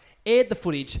Tonight, aired the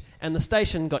footage, and the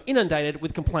station got inundated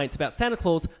with complaints about Santa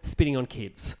Claus spitting on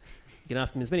kids. You can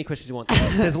ask him as many questions as you want.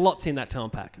 There's lots in that to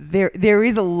unpack. There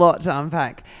is a lot to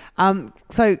unpack.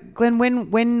 So, Glenn,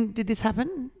 when did this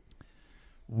happen?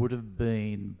 Would have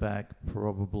been back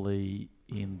probably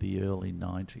in the early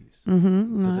 90s.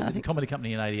 Mm-hmm. No, I think Comedy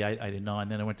Company in 88, 89.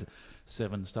 Then I went to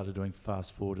 7, started doing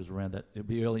Fast Forwarders around that. It'd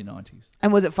be early 90s.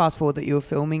 And was it Fast Forward that you were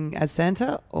filming as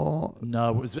Santa, or?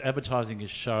 No, it was advertising a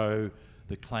show,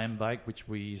 The Clam Bake, which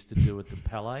we used to do at the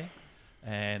Palais.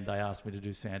 And they asked me to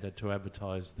do Santa to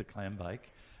advertise the clam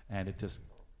bake, and it just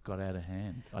got out of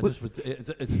hand.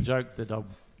 It's a joke that,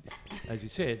 as you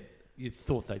said, you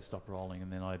thought they'd stop rolling,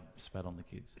 and then I spat on the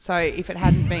kids. So if it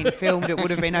hadn't been filmed, it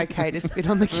would have been okay to spit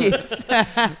on the kids.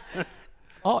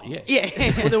 Oh, yeah.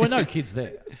 Yeah. Well, there were no kids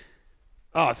there.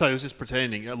 Oh, so he was just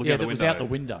pretending. Look Yeah, out the it window. was out the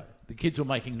window. The kids were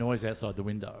making noise outside the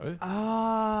window.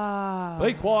 Ah.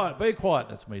 Be quiet, be quiet.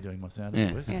 That's me doing my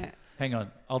Santa voice. Yeah. Hang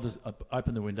on, I'll just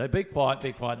open the window. Be quiet,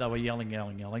 be quiet. They were yelling. Yeah.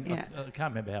 I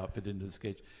can't remember how it fit into the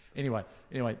sketch. Anyway,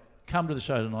 come to the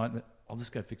show tonight. I'll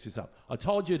just go fix this up. I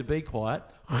told you to be quiet.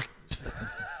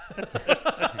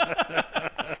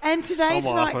 And Today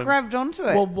Tonight grabbed onto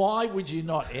it. Well, why would you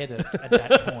not edit at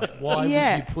that point? Why would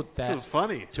you put that It was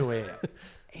funny. to air?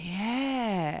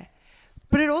 Yeah.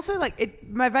 But it also,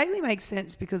 vaguely makes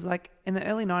sense because, in the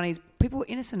early 90s, people were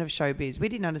innocent of showbiz. We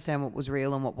didn't understand what was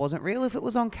real and what wasn't real. If it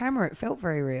was on camera, it felt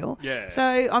very real. Yeah. So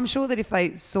I'm sure that if they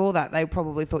saw that, they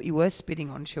probably thought you were spitting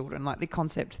on children. Like the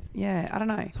concept, I don't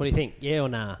know. So what do you think? Yeah or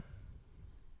nah?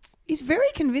 It's very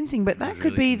convincing, but that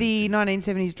could be the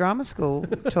 1970s drama school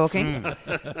talking.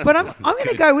 But I'm going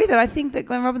to go with it. I think that,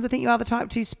 Glenn Robbins, you are the type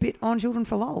to spit on children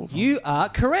for lols. You are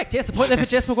correct. Yes, a point there for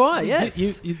Jess McGuire. Yes.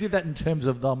 You did that in terms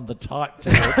of the type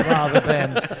to it rather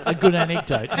than a good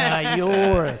anecdote. Now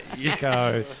you're a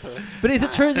sicko. But is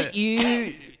it true that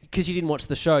you, because you didn't watch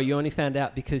the show, you only found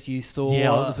out because you saw...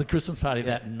 Yeah, well, it was a Christmas party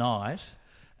that night,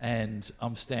 and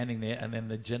I'm standing there, and then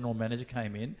the general manager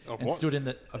came in stood in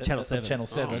of Channel 7. Channel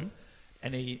 7,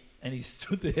 and he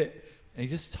stood there, and he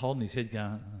just holding his head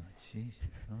going, oh, jeez.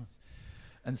 Oh.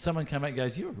 And someone came out and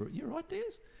goes, you're right, Des?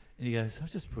 And he goes, I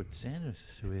just put Santa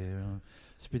swear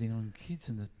spitting on kids,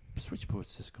 and the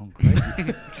switchboard's just gone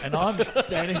crazy. And I'm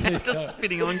standing there just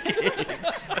spitting on kids.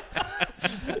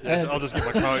 Yes, I'll just get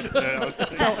my coat.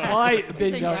 So I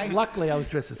then luckily I was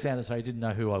dressed as Santa, so he didn't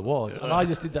know who I was, and I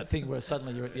just did that thing where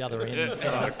suddenly you're at the other end,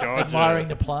 admiring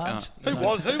the plant. Who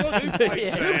played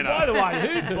Santa? By the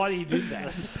way, who bloody did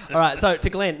that? All right, so to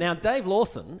Glenn. Now, Dave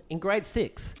Lawson, in grade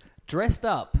 6, dressed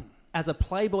up as a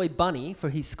Playboy bunny for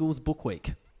his school's book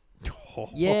week.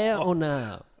 Yeah or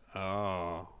no?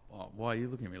 Oh. Why are you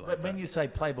looking at me like But that? when you say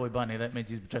Playboy bunny, that means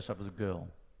he's dressed up as a girl.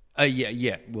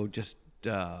 Yeah. Well, just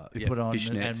You put on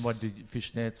fishnets. and what did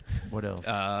fishnets? What else?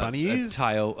 Bunny ears?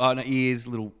 Tail. Oh, no, ears,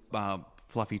 little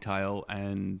fluffy tail,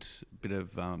 and a bit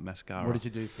of mascara. What did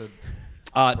you do for?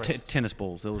 Tennis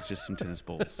balls. There was just some tennis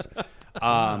balls.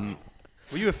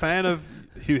 Were you a fan of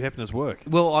Hugh Hefner's work?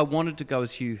 Well, I wanted to go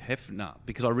as Hugh Hefner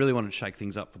because I really wanted to shake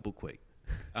things up for Book Week.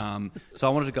 So I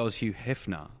wanted to go as Hugh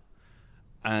Hefner.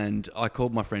 And I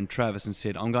called my friend Travis and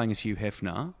said, I'm going as Hugh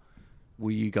Hefner.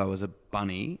 Will you go as a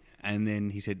bunny? And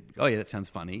then he said, oh, yeah, that sounds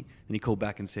funny. And he called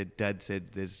back and said, Dad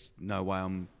said there's no way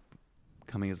I'm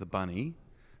coming as the bunny.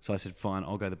 So I said, fine,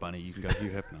 I'll go the bunny. You can go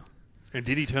Hugh Hefner. And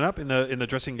did he turn up in the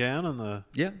dressing gown and the...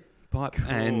 Yeah, pipe. Cool.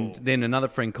 And then another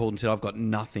friend called and said, I've got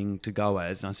nothing to go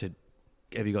as. And I said,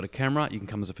 have you got a camera? You can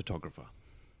come as a photographer.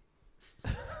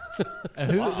 And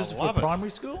who was this for?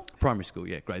 Primary school? Primary school,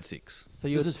 yeah, grade 6. So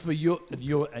this is for you're at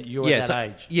that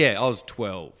age. Yeah, I was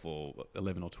 12 or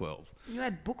 11 or 12. You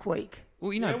had Book Week.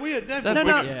 Well, you know, we had that.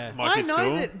 No. My I kid's know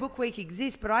school. that Book Week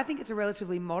exists, but I think it's a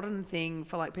relatively modern thing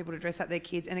for people to dress up their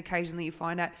kids, and occasionally you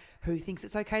find out who thinks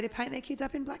it's okay to paint their kids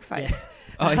up in blackface.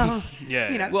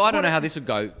 Yeah. Well, I don't know how this would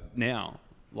go now.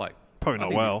 Probably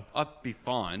not well. I'd be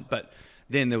fine, but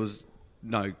then there was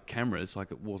no cameras.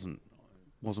 It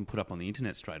wasn't put up on the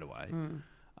internet straight away.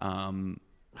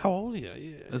 How old are you?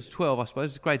 Yeah. It was 12, I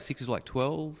suppose. Grade 6 is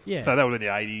 12. Yeah. So that would have been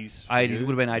the 80s. 80s, it would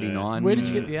have been 89. Where did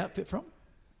you get the outfit from?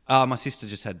 My sister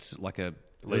just had it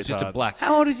was just a Leotard. black.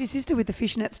 How old was your sister with the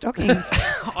fishnet stockings?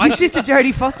 Your sister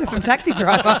Jodie Foster from Taxi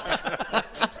Driver.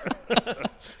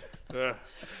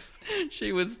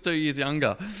 She was 2 years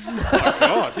younger.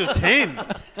 Oh, she was 10.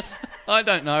 I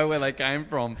don't know where they came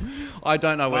from.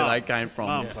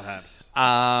 Mum, perhaps. So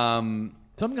I'm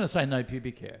going to say no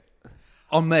pubic hair.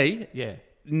 On me? Yeah.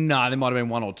 No, there might have been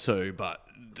one or two, but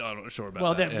I'm not sure about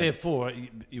Well, that. therefore,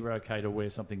 you were okay to wear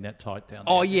something that tight down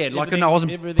there. Oh yeah, I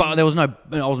wasn't. But there was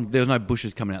no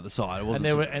bushes coming out the side. It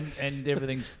wasn't. And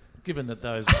everything's given that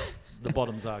the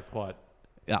bottoms are quite.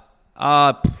 Yeah.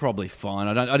 Probably fine.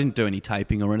 I didn't do any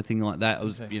taping or anything like that. It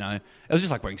was it was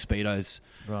just like wearing Speedos.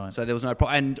 Right. So there was no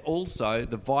problem. And also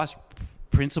the vice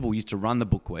principal used to run the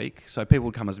book week, so people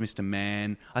would come as Mr.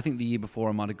 Man. I think the year before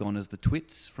I might have gone as the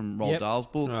Twits from Roald Dahl's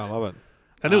book. Oh, I love it.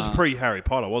 And it was pre-Harry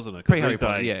Potter, wasn't it? Pre-Harry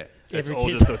Potter, yeah. It's all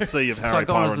just a sea of Harry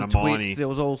Potter and Hermione. Twits, there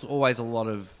was always a lot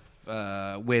of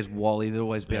Where's Wally? There'd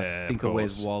always be a thinker,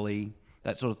 Where's Wally?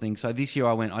 That sort of thing. So this year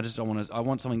I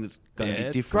want something that's going to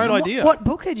be different. Great idea. What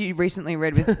book had you recently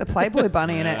read with the Playboy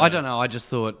bunny in it? I don't know. I just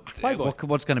thought,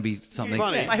 what's going to be something?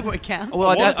 Funny. Playboy counts. Well,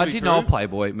 I did know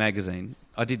Playboy magazine.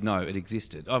 I did know it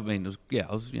existed. I mean,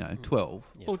 I was 12.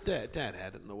 Well, Dad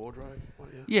had it in the wardrobe.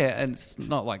 Yeah, and it's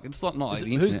not like the internet.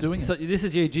 Who's doing it? So this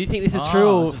is you. Do you think this is true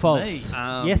or this is false?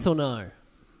 me. Yes or no?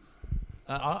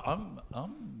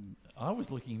 I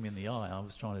was looking him in the eye. I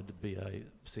was trying to be a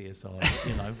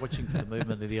CSI, watching for the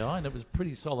movement of the eye, and it was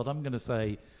pretty solid. I'm going to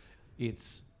say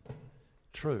it's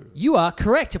true. You are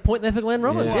correct. A point there for Glenn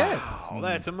Roberts. Yeah. Yes. Oh,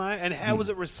 that's amazing. And how was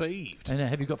it received? And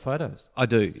have you got photos? I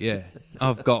do. Yeah,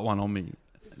 I've got one on me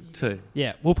too.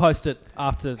 Yeah, we'll post it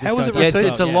after this How was goes it up. received?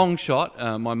 It's a long shot.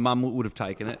 My mum would have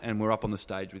taken it, and we're up on the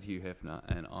stage with Hugh Hefner,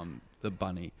 and I'm the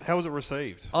bunny. How was it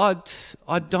received? I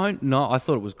don't know. I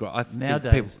thought it was great.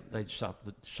 Nowadays, they'd shut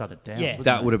it down. Yeah.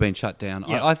 That would have been shut down.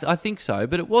 Yeah. I think so,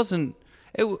 but it wasn't.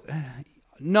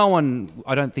 No one,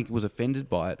 I don't think, was offended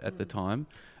by it at the time.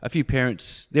 A few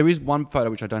parents. There is one photo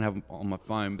which I don't have on my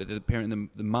phone, but the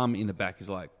mum in the back is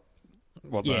like,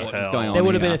 What Yeah. the what hell? is going on? There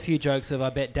would have here? been a few jokes of, I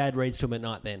bet Dad reads to him at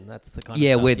night then. That's the kind of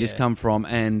Yeah, stuff. where'd this come from?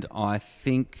 And I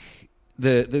think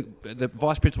the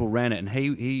vice principal ran it, and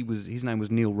his name was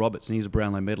Neil Roberts, and he's a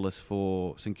Brownlow medalist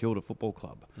for St Kilda Football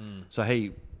Club. So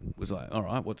he was like, "All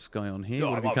right, what's going on here? Oh,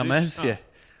 what I have you love come this. as? Yeah,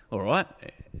 all right."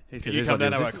 He said, Can you "Whose come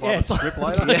down idea to is our this?"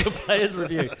 club and strip later? Players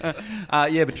review.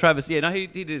 Yeah, but Travis, he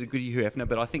did a good Hugh Hefner,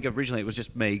 but I think originally it was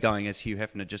just me going as Hugh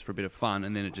Hefner just for a bit of fun,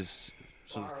 and then it just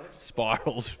sort of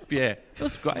spiraled. Yeah, it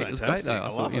was great. It was great, though. Fantastic. I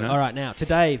love it. All right, now to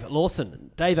Dave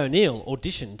Lawson. Dave O'Neill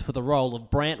auditioned for the role of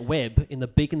Brant Webb in the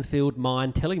Beaconsfield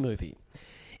Mine telemovie.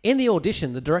 In the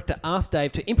audition, the director asked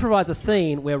Dave to improvise a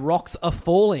scene where rocks are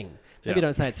falling. Maybe Yeah.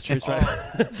 don't say it's true straight.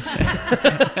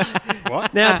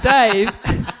 What? Now, Dave...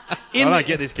 I don't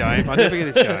get this game. I never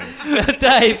get this game.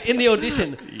 Dave, in the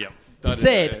audition, Yep.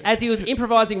 said, as he was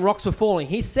improvising rocks were falling,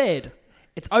 he said,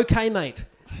 "It's okay, mate.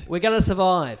 We're going to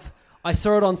survive. I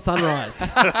saw it on Sunrise."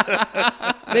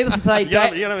 Needless to say, You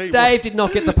gotta be- Dave did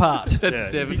not get the part.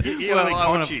 That's You gotta be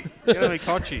coachy. You gotta be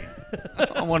coachy.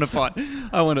 I want to fight.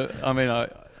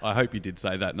 I hope you did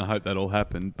say that, and I hope that all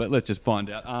happened. But let's just find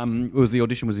out. The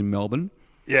audition was in Melbourne.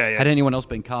 Yeah. Had anyone else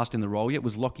been cast in the role yet?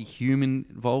 Was Lockie Human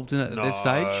involved in it at this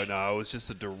stage? No, it was just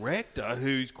a director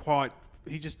who's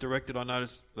he just directed, I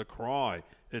noticed, The Cry.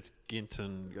 It's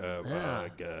Ginton.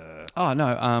 Oh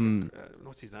no.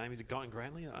 What's his name? Is it Guy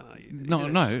Grantley? I No.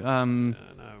 don't know. No,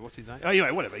 what's his name? Oh, anyway,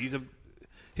 whatever.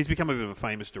 He's become a bit of a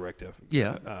famous director.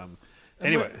 Yeah.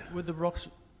 Anyway. With the rocks,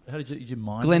 how did you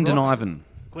mine Glendon the rocks? Ivan.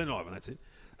 Glen Ivan, that's it.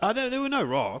 There were no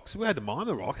rocks. We had to mine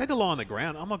the rock. Had to lie on the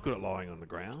ground. I'm not good at lying on the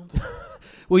ground.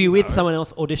 Were you with someone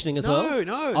else auditioning as well?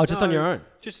 No. Oh, just on your own?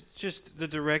 Just the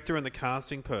director and the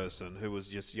casting person who was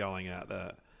just yelling out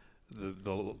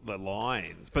the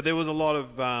lines. But there was a lot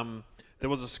of there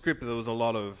was a script. There was a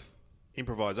lot of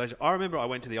improvisation. I remember I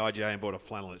went to the IGA and bought a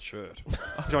flannelette shirt,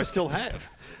 which I still have.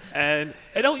 And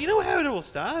you know how it all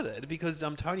started? Because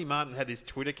Tony Martin had this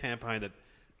Twitter campaign that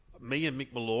me and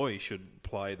Mick Malloy should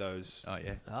play those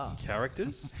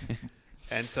characters.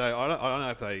 And so I don't know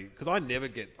if because I never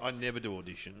do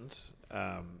auditions.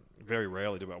 Very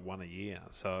rarely, do about one a year.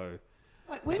 So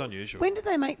it was unusual. When did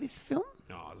they make this film?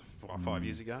 No, it was 5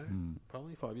 years ago.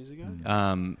 Probably 5 years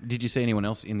ago. Did you see anyone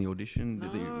else in the audition?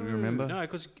 Did you remember? No,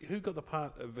 because who got the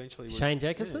part eventually? Was Shane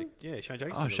Jacobson? Yeah, Shane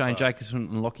Jacobson. Oh, got the Shane part. Jacobson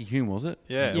and Lockie Hume, was it?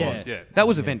 Yeah, Yeah. it was. Yeah, That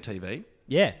was Event TV.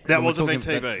 Yeah. that When was we're Event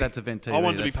talking- TV. that's Event TV. I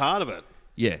wanted to be That's- part of it.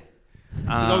 Yeah. 'Cause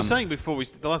I was saying before,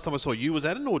 the last time I saw you was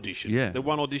at an audition. Yeah. The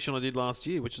one audition I did last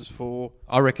year, which was for...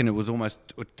 I reckon it was almost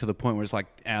to the point where it's like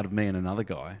out of me and another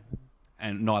guy,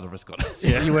 and neither of us got it.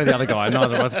 Yeah. You were the other guy,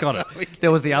 neither of us got it. There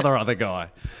was the other guy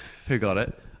who got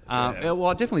it. Well,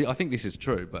 I think this is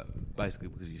true, but basically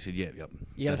because you said, yep,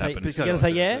 You that going happened. to say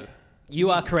yeah?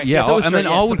 You are correct. Yeah, Yes, that was I true. mean,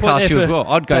 Yes, I would support cast there you as for well.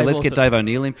 I'd go, let's get Lawson. Dave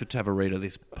O'Neill in to have a read of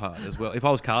this part as well. If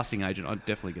I was casting agent, I'd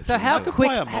definitely get So him how to do it. quick?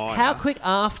 play a minor. How quick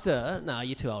after? No,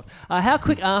 you're too old. How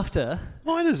quick after?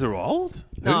 Miners are old.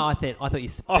 No, I thought you.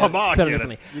 Oh, Mark, spelled get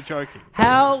differently. it. You're joking.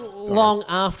 How long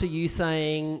after you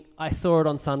saying I saw it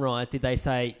on Sunrise did they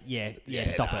say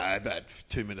stop it? About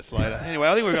 2 minutes later. Anyway,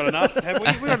 I think we've got enough. Have we?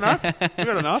 We've got enough. We've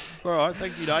got enough. All right.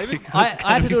 Thank you, David. I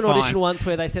had to do an be audition fine. once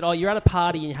where they said, "Oh, you're at a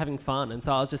party and you're having fun," and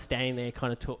so I was just standing there,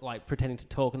 kind of pretending to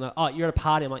talk, and they're, "Oh, you're at a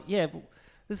party." I'm like, "Yeah, well,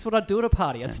 this is what I do at a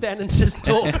party. I'd stand and just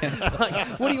talk.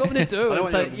 Like, what do you want me to do?" And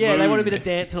so they wanted me to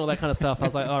dance and all that kind of stuff. I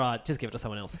was like, "All right, just give it to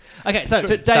someone else." Okay, so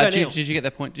to Dave So O'Neill. did you get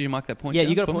that point? Did you mark that point? Yeah, down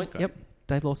you got a for me? point. Great. Yep,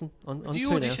 Dave Lawson on Do you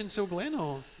 2 audition now. still, Glenn,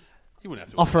 or you wouldn't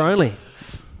have to? Offer audition. only.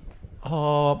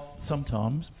 Oh,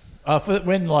 sometimes.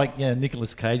 When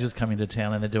Nicolas Cage is coming to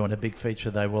town and they're doing a big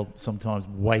feature, they will sometimes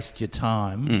waste your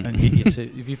time and get you to.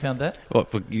 Have you found that?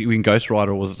 What, for you in Ghost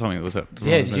Rider, or was it something? Was that?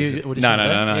 Yeah, did you audition No. for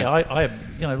that?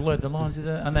 Yeah, I learned the lines of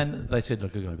that, and then they said,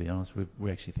 "Look, I've got to be honest,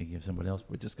 we're actually thinking of somebody else.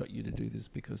 We just got you to do this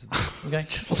because of that." Okay,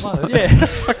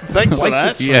 Thanks for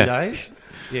that. 3 days.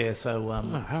 Yeah, so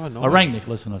how annoying. I rang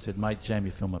Nicholas and I said, "Mate, jam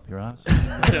your film up your ass." We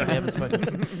haven't spoken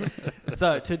to him.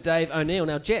 So to Dave O'Neill.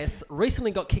 Now, Jess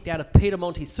recently got kicked out of Peter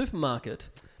Monty's supermarket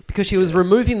because she was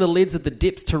removing the lids of the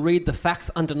dips to read the facts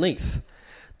underneath.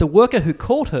 The worker who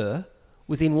caught her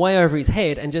was in way over his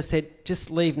head and just said, "Just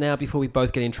leave now before we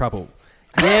both get in trouble."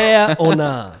 Yeah or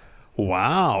nah?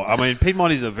 Wow. I mean,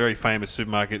 Piedmont's a very famous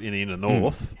supermarket in the inner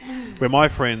north where my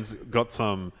friends got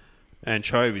some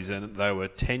anchovies and they were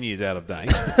 10 years out of date.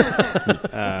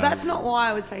 That's not why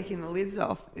I was taking the lids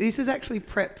off. This was actually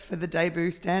prep for the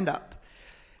debut stand-up.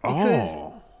 Because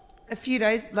a few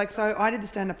days, so I did the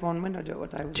stand-up on, when did I do it?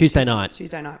 What day was it? Tuesday night.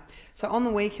 Tuesday night. So on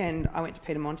the weekend, I went to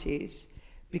Peter Monty's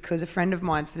because a friend of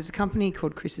mine, so there's a company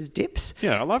called Chris's Dips.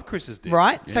 Yeah, I love Chris's Dips.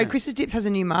 Right? Yeah. So Chris's Dips has a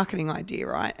new marketing idea,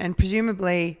 right? And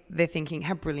presumably they're thinking,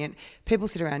 how brilliant. People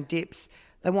sit around dips.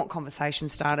 They want conversation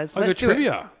starters. Let's do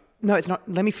trivia. No, it's not.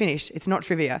 Let me finish. It's not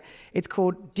trivia. It's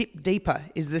called Dip Deeper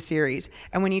is the series.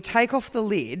 And when you take off the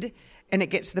lid and it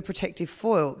gets the protective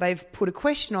foil, they've put a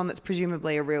question on that's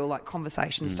presumably a real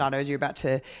conversation starter as you're about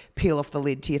to peel off the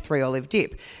lid to your 3 olive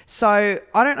dip. So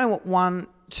I don't know what 1,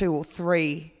 2 or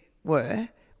 3 were,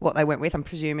 what they went with. I'm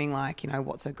presuming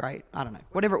what's a great, I don't know,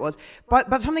 whatever it was. But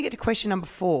by the time they get to question number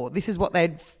 4, this is what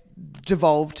they'd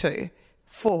devolved to.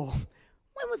 4.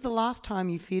 When was the last time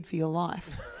you feared for your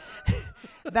life?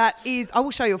 That is, I will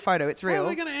show you a photo. It's real. How are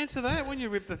they going to answer that when you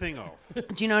rip the thing off?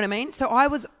 Do you know what I mean? So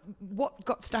what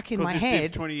got stuck in my Because this head.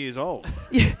 dip's 20 years old.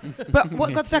 Yeah, but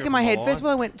what got stuck in my head, Terrible first of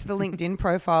all, I went to the LinkedIn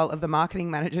profile of the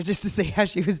marketing manager just to see how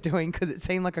she was doing because it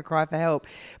seemed like a cry for help.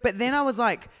 But then I was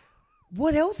like,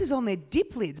 what else is on their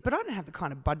dip lids? But I don't have the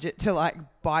kind of budget to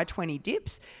buy 20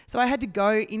 dips. So I had to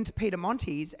go into Peter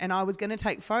Monty's and I was going to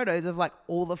take photos of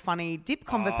all the funny dip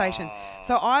conversations.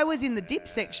 So I was in the dip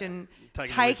section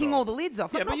taking all the lids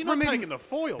off. Yeah, Like, but you're not taking the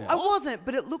foil I off. wasn't,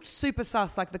 but it looked super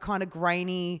sus, like the kind of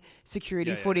grainy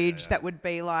security footage that would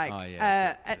be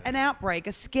an outbreak,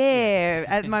 a scare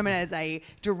at the moment as a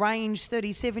deranged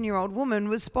 37-year-old woman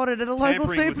was spotted at a local Tampering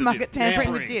with the supermarket dips.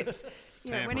 tampering with Tampering. dips.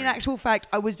 When in Tampering. actual fact,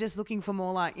 I was just looking for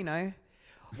more What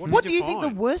do did you think the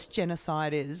find? worst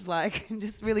genocide is?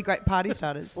 Just really great party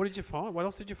starters. What did you find? What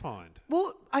else did you find?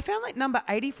 Well, I found number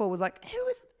 84 was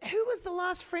who was the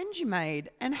last friend you made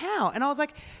and how? And I was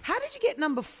like, how did you get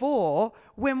number 4?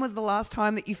 When was the last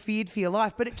time that you feared for your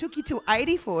life? But it took you till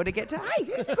 84 to get to, hey,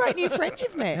 who's a great new friend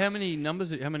you've met? How many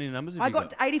numbers have I you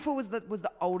got 84 was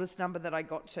the oldest number that I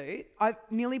got to. I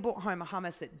nearly bought home a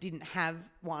hummus that didn't have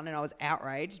one, and I was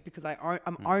outraged because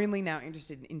I'm only now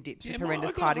interested in dips with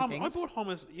horrendous party things. I bought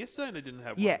hummus yesterday and it didn't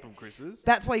have Yeah, one from Chris's.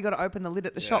 that's why you got to open the lid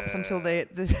at the shops until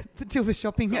the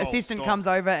shopping assistant stop. comes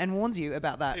over and warns you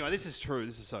about that. Anyway, this is true.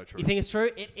 This is so true. You think it's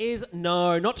true? It is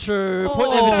not true.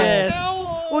 Point there for Jess.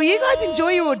 Well, you guys enjoy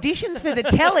your auditions for the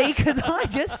telly because I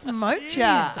just smoked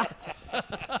ya.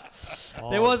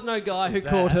 There was no guy who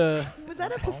caught her. Was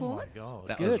that a performance?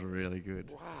 That good. was really good.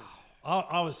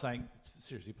 I was saying,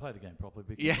 seriously, play the game properly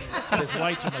because there's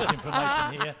way too much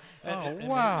information here.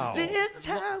 Wow. This is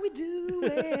how we do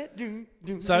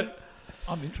it. So,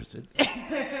 I'm interested.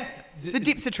 The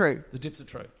dips are true. The dips are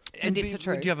true. And dips are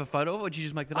true. Did you have a photo of it, or did you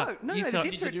just make that up? Oh, no, You the said-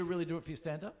 dips are did you really do it for your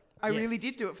stand-up? I really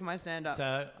did do it for my stand-up.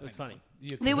 So It was funny.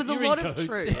 There was a lot of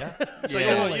truth. So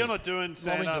Yeah. you're not doing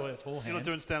stand up. enjoy it beforehand. You're not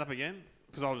doing stand up again.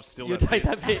 Because I'll just steal You'll that take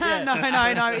bit. that bit. Yeah.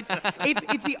 No.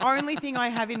 It's the only thing I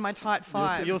have in my tight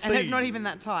five, You'll and it's see. not even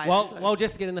that tight. While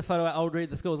Jess is getting the photo out, I'll read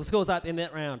the scores. The scores at the end of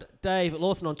that round. Dave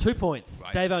Lawson on 2 points.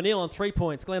 Right. Dave O'Neill on 3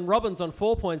 points. Glenn Robbins on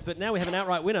 4 points. But now we have an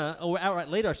outright winner, or outright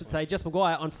leader, I should say, Jess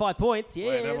Maguire on 5 points. Yes.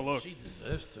 Wait, have a look. She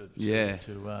deserves to. Yeah.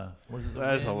 What is it?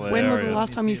 That's hilarious. when was the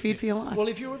last time you feared for your life? Well,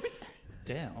 if you were a bit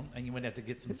down and you went out to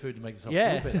get some food to make yourself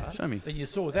Yeah. feel better, Show me. then you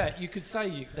saw that, you could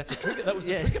say that's a trigger. That was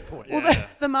a Yeah. trigger point. Well,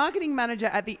 the marketing manager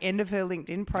at the end of her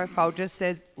LinkedIn profile just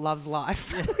says loves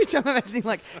life, which I'm imagining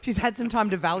like she's had some time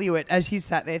to value it as she's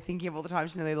sat there thinking of all the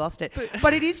times she nearly lost it.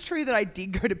 But it is true that I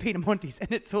did go to Peter Monty's,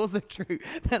 and it's also true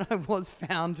that I was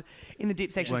found in the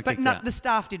dip section. Weren't But kicked no, out. the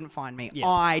staff didn't find me. Yeah.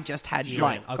 I just had Sure.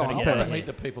 I've got to gone get for that. it. Meet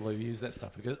the people who use that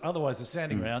stuff, because otherwise they're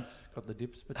standing around, got the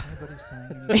dips, but nobody's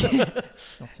saying anything.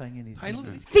 Not saying anything. Hey, look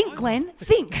at these. Think, Glenn.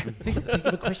 Think. Think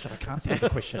of a question. I can't think of a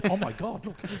question. Oh my God!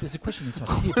 Look, there's a question inside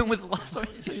the dip. When was the last time?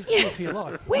 So you feel for your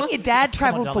life. When your dad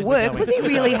travelled for darling, we're work, going. was he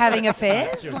really having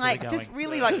affairs? Seriously, Like, we're just going.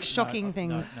 really like shocking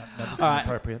things. No, this is All right,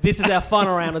 inappropriate. this is our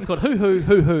final round. It's called Who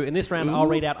Who. In this round, I'll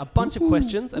read out a bunch of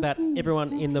questions about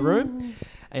everyone in the room.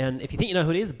 And if you think you know who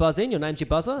it is, buzz in. Your name's your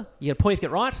buzzer. You get a point if you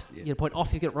get it right. You get a point off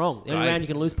if you get it wrong. The only Right. round you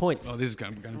can lose points. Oh, this is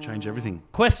going to change everything.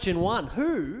 Question 1.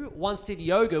 Who once did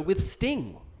yoga with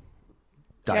Sting?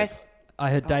 Yes.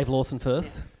 I heard Dave Lawson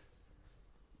first.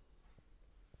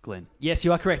 Glenn. Yes,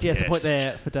 you are correct. Yes, a Yes. point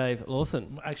there for Dave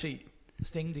Lawson. Actually,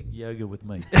 Sting did yoga with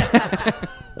me.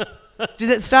 Does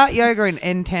it start yoga and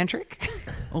end tantric?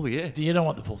 Oh, yeah. Do you don't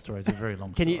want the full story? It's a very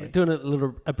long Can story. you do a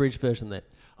little abridged version there?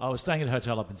 I was staying at a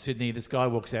hotel up in Sydney. This guy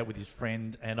walks out with his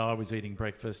friend, and I was eating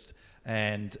breakfast,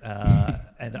 and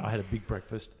and I had a big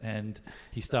breakfast, and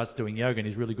he starts doing yoga, and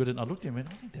he's really good. And I looked at him and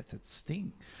went, I think that's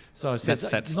Sting. So I said, That's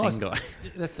that Sting guy.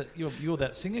 That's you're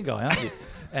that singer guy, aren't you?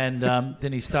 And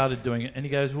then he started doing it, and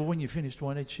he goes, well, when you're finished,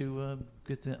 why don't you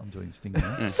get that? I'm doing Sting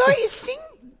now. So is Sting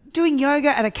doing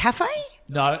yoga at a cafe?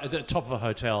 No, at the top of a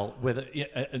hotel,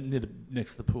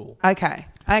 next to the pool. Okay.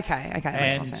 That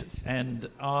makes more sense. And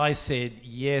I said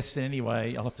yes.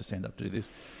 Anyway, I'll have to stand up to do this.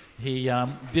 He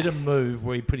did a move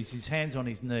where he put his hands on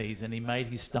his knees and he made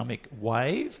his stomach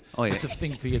wave. Oh, yeah. It's a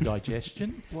thing for your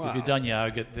digestion. If you've done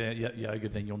yoga,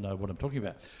 then you'll know what I'm talking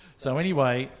about. So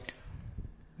anyway,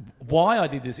 why I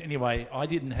did this anyway, I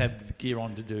didn't have the gear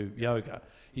on to do yoga.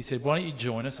 He said, why don't you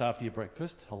join us after your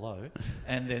breakfast? Hello.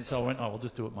 And then so I went, I'll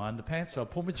just do it in my underpants. So I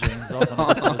pulled my jeans off and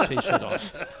I just had a T-shirt on.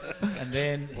 And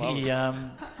then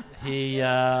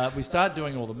we started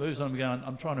doing all the moves. And I'm going,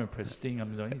 I'm trying to impress Sting.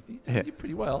 I'm going, he's doing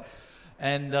pretty well.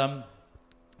 And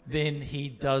then he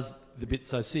does the bit,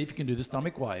 so see if you can do the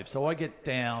stomach wave. So I get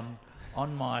down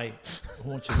on my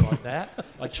haunches like that.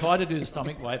 I try to do the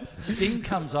stomach wave. Sting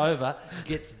comes over,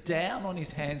 gets down on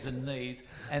his hands and knees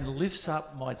and lifts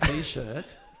up my T-shirt.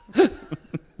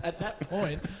 At that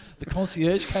point, the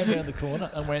concierge came around the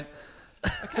corner and went,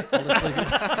 okay, I'll just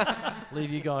leave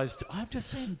you guys. I've just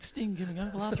seen Sting giving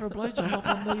Uncle Arthur a blowjob up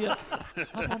on the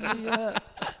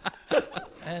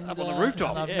rooftop.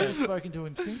 And I've never spoken to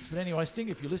him since. But anyway, Sting,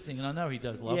 if you're listening, and I know he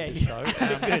does love the show,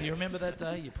 do you remember that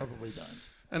day? You probably don't.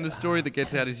 And the story that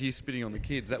gets out is you spitting on the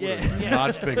kids. That would have been a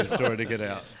much bigger story to get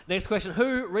out. Next question.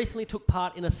 Who recently took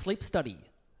part in a sleep study?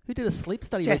 Who did a sleep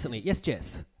study Jess. recently? Yes,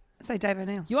 Jess. Say Dave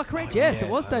O'Neill. You are correct. Yes, it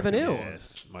was Dave O'Neill.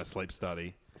 Yes, my sleep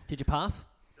study. Did you pass?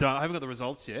 I haven't got the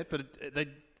results yet, but they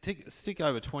stick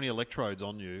over 20 electrodes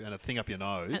on you and a thing up your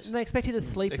nose. And they expect you to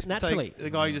sleep naturally. So the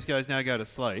guy just goes, now go to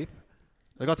sleep.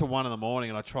 I got to 1 in the morning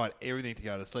and I tried everything to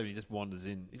go to sleep. He just wanders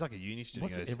in. He's like a uni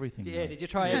student. What's He goes, everything? Yeah, mate? did you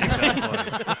try it?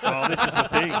 Exactly. Well, this is the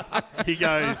thing. He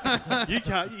goes, you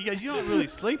can't. He goes, you're not really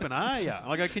sleeping, are you?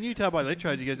 I go, can you tell by the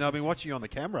electrodes? He goes, no, I've been watching you on the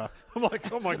camera. I'm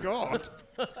like, oh my god.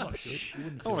 It's not good. You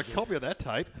wouldn't I feel want a good. copy of that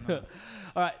tape. All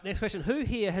right, next question. Who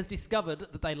here has discovered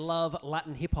that they love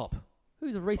Latin hip-hop?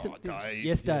 Who's a recent... Dave.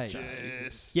 Yes, Dave.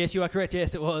 Yes. Yes, you are correct.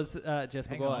 Yes, it was Jess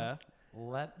Hang Maguire.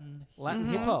 Latin. Latin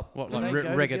hip-hop. What, Do like they go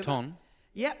reggaeton?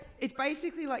 Yep, it's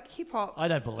basically like hip hop. I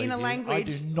don't believe in a you. language.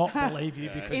 I do not believe you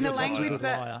because in you're a such language good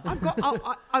that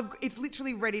liar. it's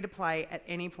literally ready to play at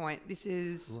any point. This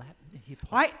is Latin hip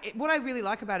hop. what I really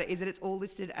like about it is that it's all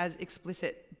listed as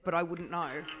explicit, but I wouldn't know.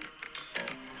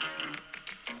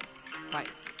 Wait,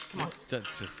 come on,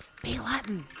 That's just... be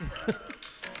Latin.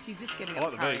 She's just getting I up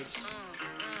like the courage. beats.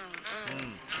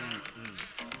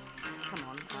 Come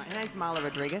on, all right. Her name's Marla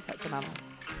Rodriguez. That's another.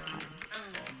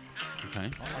 Okay. I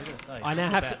gotta say, I now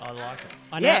have that, to- I like it.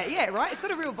 I know- Yeah, right. It's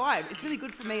got a real vibe. It's really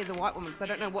good for me as a white woman because I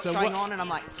don't know what's So going what- on, and I'm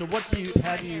like, So what do you?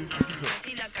 How do you?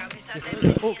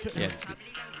 Oh, Yes.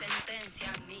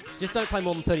 Just don't play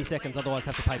more than 30 seconds, otherwise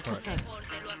have to pay for it.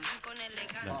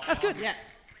 That's good. yeah.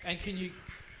 and can you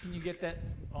Can you get that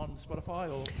on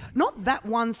Spotify or? Not that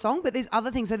one song, but there's other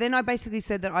things. So then I basically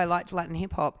said that I liked Latin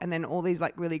hip hop, and then all these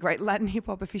like really great Latin hip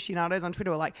hop aficionados on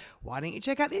Twitter were like, "Why don't you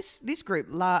check out this group,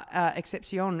 La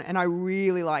Excepcion?" And I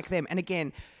really like them. And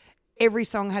again, every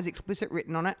song has explicit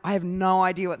written on it. I have no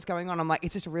idea what's going on. I'm like,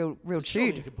 it's just a real Surely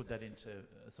tune. you could put that into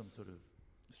some sort of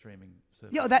streaming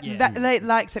service. Yeah,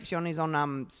 La Excepcion is on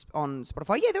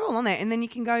Spotify. Yeah, they're all on there. And then you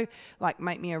can go like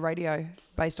make me a radio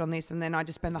based on this, and then I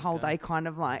just spend the whole day kind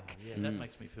of like. Yeah, that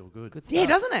makes me feel good. Yeah,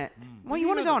 doesn't it? Well, you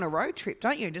want to go on a road trip,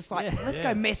 don't you? Just like let's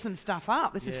go mess some stuff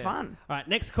up. This is fun. All right,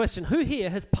 next question. Who here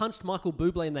has punched Michael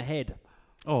Bublé in the head?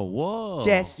 Oh, whoa.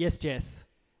 Jess. Yes, Jess.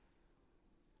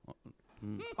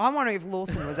 I wonder if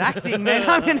Lawson was acting. Then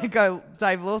I'm going to go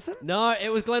Dave Lawson. No, it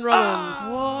was Glenn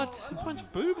Rollins. What? Punch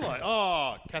Bublé.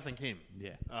 Oh, Kath and Kim.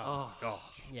 Yeah. Oh, gosh.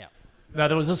 Yeah. No,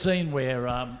 there was a scene where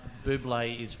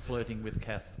Bublé is flirting with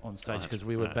Kath on stage because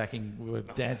we were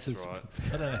dancers. Right.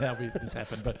 I don't know how this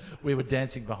happened, but we were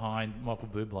dancing behind Michael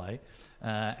Bublé,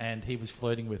 and he was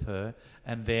flirting with her.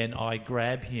 And then I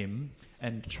grab him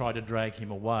and try to drag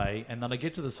him away. And then I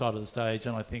get to the side of the stage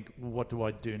and I think, well, what do I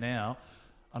do now?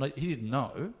 And he didn't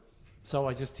know, so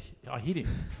I hit him.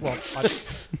 Well, I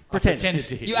pretended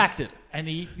to hit him. You acted. And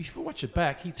if you watch it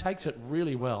back, he takes it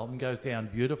really well and goes down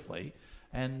beautifully.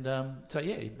 And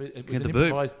it was an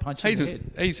improvised punch in the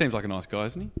head. He seems like a nice guy,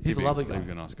 isn't he? He's a lovely guy. He's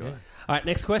a nice guy. Yeah. All right,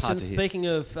 next question. Hard to hit. Speaking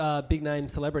of big-name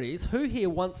celebrities, who here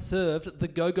once served the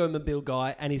Go-Go Mobile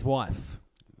guy and his wife?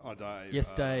 Oh, Dave.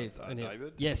 Yes, Dave.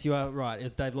 David? Yes, you are right.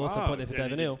 It's Dave Lawson. Point there for Dave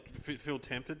did O'Neill. you feel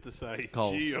tempted to say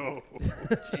Coles. G-O?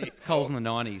 Coles in the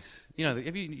 90s. You know,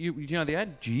 have you know the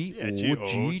ad? G Yeah, O G-O,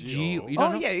 G. G-O. You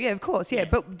don't Oh know? yeah, of course, yeah.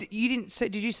 But you didn't.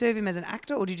 Did you serve him as an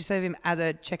actor or did you serve him as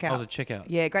a checkout? I was a checkout.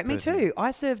 Yeah, great. Me person. too. I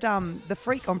served the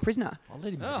Freak on Prisoner. I'll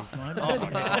let him Oh, I well, I don't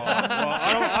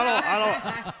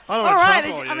All want right. to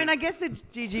trouble you. I mean, I guess the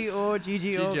GG or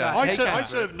GG or. GG. I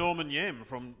served Norman Yem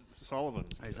from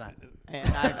Sullivan's. Yeah,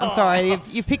 no, I'm sorry,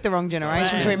 you've picked the wrong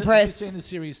generation to Have you impress. seen the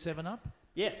series 7 Up?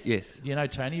 Yes. Yes. Do you know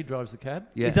Tony who drives the cab?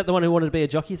 Yeah. Is that the one who wanted to be a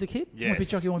jockey as a kid? Yes.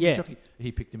 Want to be Yeah. a jockey?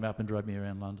 He picked him up and drove me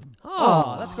around London.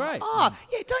 Oh, that's great. Oh,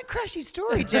 yeah, don't crash his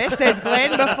story, Jess, says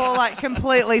Glenn, before like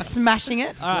completely smashing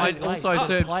it. I also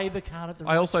served. Play the card at the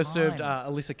I right also time. served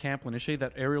Alyssa Camplin. Is she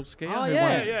that aerial skier? Oh, who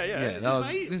yeah. won- Yeah. that was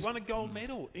He won a gold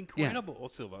medal. Incredible. Or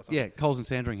silver. Something. yeah. Coles and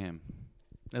Sandringham.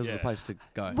 That was Yeah. the place to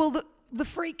go. Well, the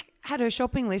Freak had her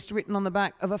shopping list written on the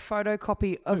back of a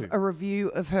photocopy of a review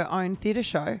of her own theatre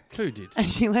show. Who did? And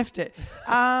she left it.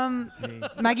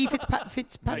 Maggie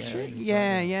Fitzpatrick?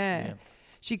 Yeah.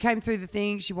 She came through the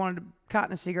thing. She wanted a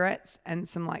carton of cigarettes and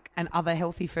and other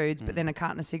healthy foods, but then a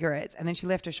carton of cigarettes. And then she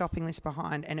left her shopping list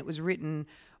behind, and it was written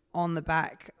on the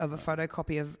back of a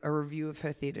photocopy of a review of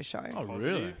her theatre show. Oh,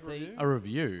 really? Review? A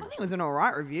review. I think it was an all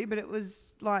right review, but it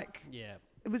was like Yeah.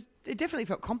 it definitely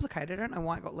felt complicated. I don't know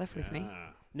why it got left with me.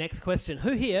 Next question.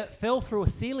 Who here fell through a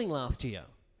ceiling last year?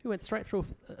 Who went straight through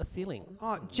a ceiling?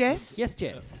 Oh, Jess? Yes,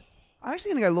 Jess. I'm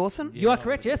actually going to go Lawson. You are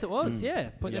correct. Yes, it was. Yeah.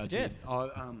 Point there I for did. Jess.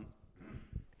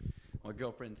 My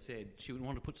girlfriend said she would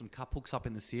want to put some cup hooks up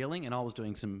in the ceiling, and I was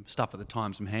doing some stuff at the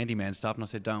time, some handyman stuff, and I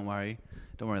said, don't worry,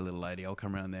 little lady, I'll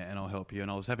come around there and I'll help you.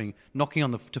 And I was knocking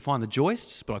on to find the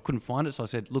joists, but I couldn't find it, so I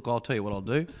said, look, I'll tell you what I'll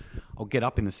do. I'll get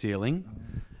up in the ceiling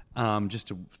just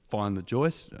to find the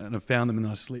joists, and I found them, and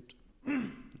then I slipped.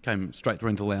 Came straight through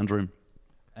into the lounge room.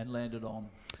 And landed on.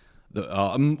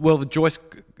 The joist,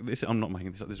 I'm not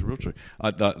making this up, this is real true. I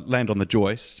landed on the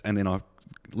joist, and then I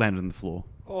landed on the floor.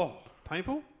 Oh,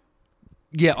 painful?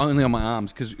 Yeah, only on my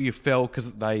arms, because you fell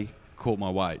because they caught my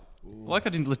weight. Like I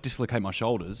didn't dislocate my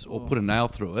shoulders or put a nail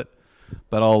through it,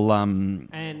 but I'll...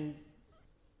 And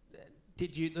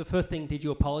did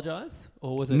you apologise?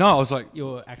 Or was it... No, I was like... You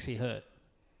were actually hurt?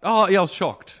 Oh, yeah, I was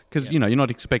shocked, because, you're not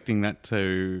expecting that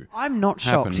to I'm not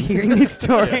happen. shocked hearing this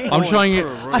story. I'm showing you...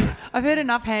 I've heard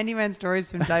enough handyman stories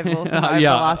from Dave Lawson over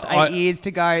Yeah, the last 8 years to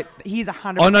go, he's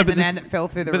 100% I know, the man that fell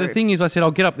through the But roof. the thing is, I said,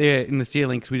 I'll get up there in the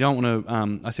ceiling because we don't want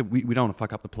to... I said, we don't want to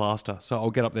fuck up the plaster, so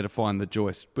I'll get up there to find the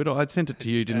joist. But I'd sent it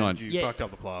to you, didn't I? And you fucked up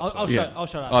the plaster. I'll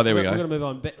shut up. Oh, there we go. We're going to move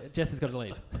on. Jess has got to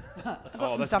leave. I've got some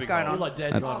that's a stuff big going hole. on. Like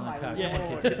Dad driving my the car.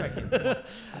 Lord. Get back in.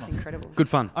 That's incredible. Good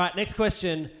fun. All right, next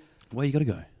question. Where you got to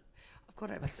go? I've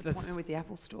got an appointment with the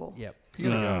Apple Store. Yep.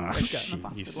 Let's go.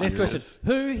 Next question.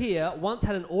 Who here once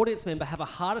had an audience member have a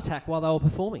heart attack while they were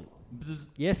performing?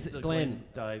 Yes, Glenn.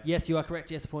 Dave. Yes, you are correct.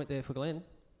 Yes, a point there for Glenn.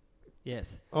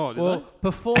 Yes. Oh, did well, they?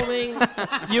 performing,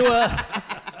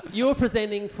 you were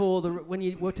presenting for when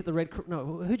you worked at the Red Cross.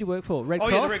 No, who'd you work for? Red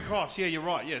Cross? Yeah, the Red Cross. Yeah, you're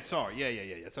right. Yeah, sorry.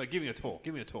 Yeah. So give me a talk.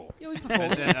 Yeah, we And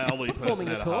performing. then an elderly person Performing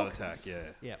a had a heart talk. attack.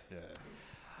 Yeah. Yeah.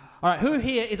 All right, who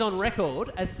here is on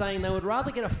record as saying they would rather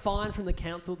get a fine from the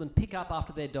council than pick up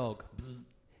after their dog?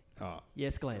 Oh.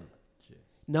 Yes, Glenn.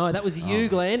 No, that was you,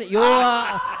 Glenn. You're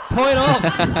point off.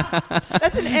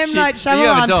 That's an M. Night you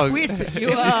have a Shyamalan dog. twist.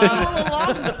 You are. all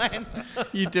along, Glenn.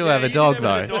 You do have a dog, The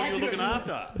though. dog you're looking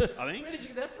after, I think. Where did you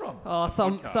get that from? Oh,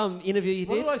 some interview you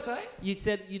What did. did I say? You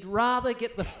said you'd rather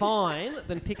get the fine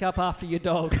than pick up after your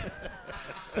dog.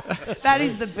 That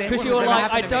is the best. Because that's you were ever like,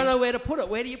 happened I to don't me. know where to put it.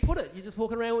 Where do you put it? You're just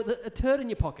walking around with a turd in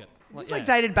your pocket. It's like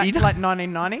dated back to like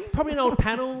 1990. Probably an old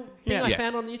panel thing I Yeah.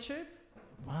 found on YouTube.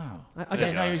 Wow. I Yeah,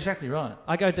 go, no, you're exactly right.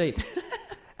 I go deep. There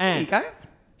And you go.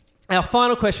 our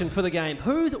final question for the game.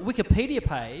 Whose Wikipedia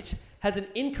page has an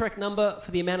incorrect number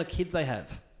for the amount of kids they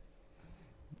have?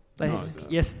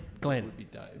 Yes, Glenn. Would be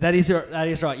Dave. That is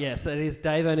right, yes. That is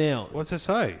Dave O'Neill. What's it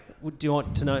say? Do you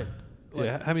want to know?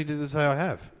 Yeah, how many does it say I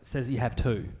have? It says you have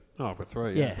 2. Oh, I've got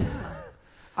 3. Yeah.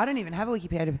 I don't even have a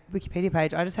Wikipedia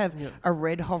page. I just have a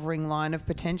red hovering line of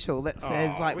potential that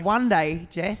says one day,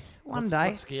 Jess, one day.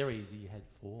 What's scary is you had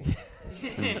 4.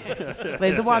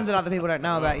 There's the ones that other people don't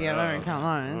know about. Yeah, they don't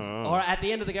count those. All right, at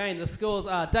the end of the game, the scores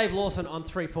are Dave Lawson on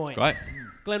 3 points. Great.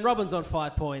 Glenn Robbins on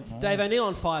 5 points. Dave O'Neill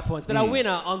on 5 points. But our winner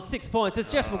on 6 points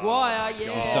is Jess McGuire. Yeah.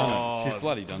 She's done it. She's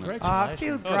bloody done it. It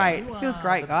feels great. You Feels are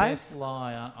great, the guys. best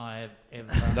liar I have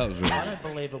ever. That was really I don't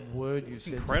believe a word you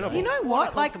said. Incredible. You know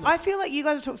what? Like, I feel like you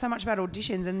guys have talked so much about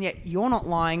auditions, and yet you're not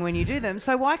lying when you do them.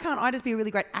 So why can't I just be a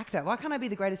really great actor? Why can't I be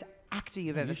the greatest actor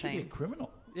you've ever You should be a seen? criminal.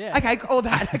 Yeah. Okay, all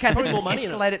that. Okay, Probably let's more money in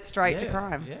it. escalate it straight to Yeah,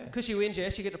 crime. Yeah. Because you win,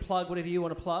 Jess, you get to plug whatever you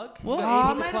want to plug. Oh, You got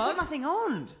anything man, to I've plug? got nothing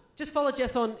on. Just follow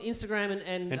Jess on Instagram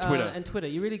and Twitter. And Twitter.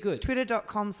 You're really good.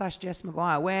 Twitter.com/Jess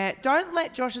Maguire, where don't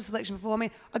let Josh's selection before me.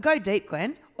 I go deep,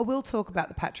 Glenn. I will talk about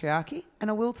the patriarchy, and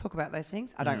I will talk about those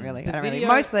things. I don't really. video-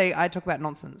 Mostly, I talk about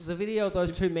nonsense. The video of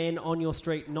those 2 men on your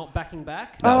street not backing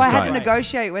back. Oh, I had to great.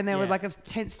 negotiate when there was Yeah. like a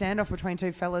tense standoff between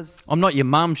 2 fellas. I'm not your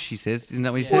mum, she says. Isn't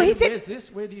that what you said? Well, he said- Where's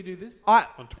this? Where do you do this? On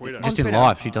Twitter. Just in Twitter.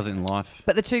 life. She does it in life.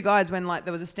 But the 2 guys, when like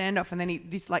there was a standoff, and then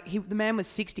the man was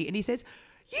 60, and he says,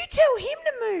 "You tell him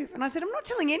to move." And I said, "I'm not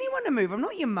telling anyone to move. I'm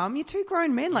not your mum. You're 2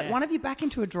 grown men. Like, one of you back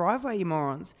into a driveway, you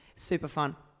morons." Super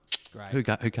fun. Great. Who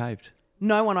caved?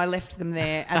 No one. I left them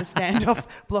there at a standoff,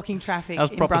 blocking traffic That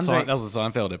was in proper. Brunswick. That was a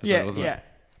Seinfeld episode, yeah, wasn't yeah. it?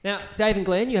 Now, Dave and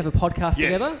Glenn, you have a podcast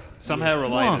Yes, together. somehow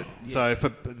related. Yes. So for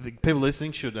the people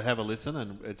listening should have a listen,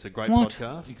 and it's a great What?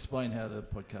 podcast. Explain how the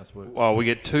podcast works. Well, we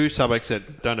get 2 subjects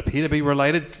that don't appear to be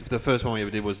related. The first one we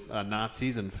ever did was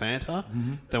Nazis and Fanta.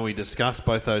 Then we discussed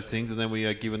both those things, and then we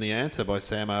are given the answer by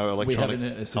Samo we have Electronic an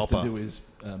assistant Helper. who is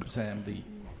Sam, the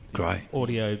Great.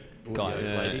 Audio guy.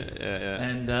 lady. Yeah.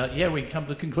 And we come to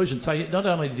the conclusion. So not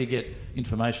only did you get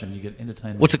information, you get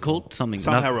entertainment. What's it called? Something.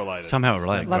 Somehow related. Somehow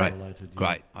related. Love Great. it. Related, yeah.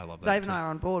 Great. I love that. Dave and I are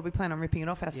on board. We plan on ripping it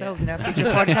off ourselves in our future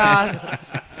podcast.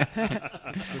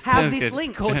 How's this Good.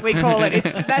 link? We call it.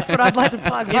 That's what I'd like to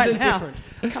plug right Isn't now.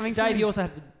 different. Coming Dave, soon. you also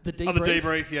have the debrief. Oh, the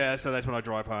debrief, yeah. So that's when I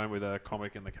drive home with a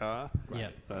comic in the car. Yeah.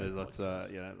 That's lots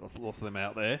of them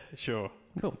out there. Sure.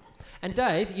 Cool. And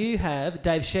Dave, you have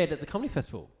Dave Shed at the Comedy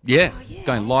Festival. Yeah,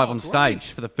 going live on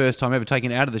stage for the first time ever,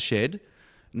 taken out of the shed,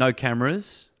 no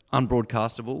cameras,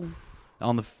 unbroadcastable,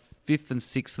 on the 5th and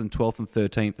 6th and 12th and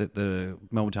 13th at the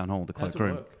Melbourne Town Hall, the How's it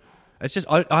cloakroom. work? It's just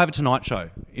I have a Tonight Show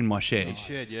in my shed.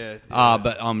 Shed, yeah.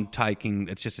 But I'm taking.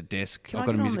 It's just a desk. Can I've I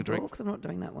got get a on music the drink. door? Because I'm not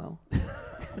doing that well.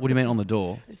 What do you mean on the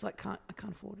door? I just I can't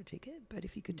afford a ticket. But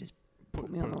if you could just put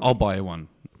me on the I'll list. buy you one.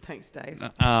 Thanks, Dave.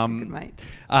 Good mate.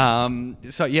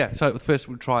 So first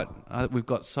we'll try it. We've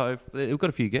got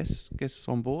a few guests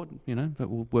on board, but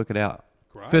we'll work it out.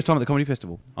 Great. First time at the comedy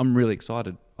festival. I'm really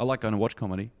excited. I like going to watch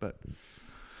comedy, but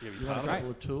You want a couple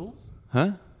of tools?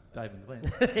 huh? Dave and Glenn.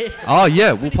 Oh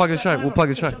yeah, we'll plug the show.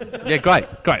 Yeah, great.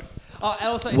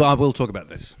 Well, we'll talk about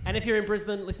this. And if you're in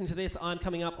Brisbane, listen to this. I'm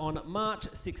coming up on March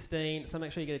 16, so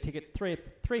make sure you get a ticket.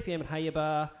 3 p.m. at Hayer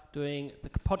Bar, doing the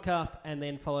podcast, and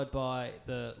then followed by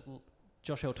the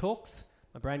Josh L Talks,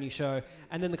 my brand new show,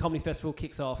 and then the Comedy Festival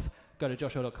kicks off. Go to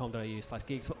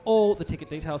joshl.com.au/gigs for all the ticket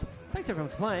details. Thanks everyone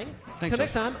for playing. Thanks, Until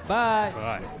next Josh. time, bye.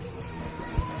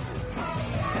 Right.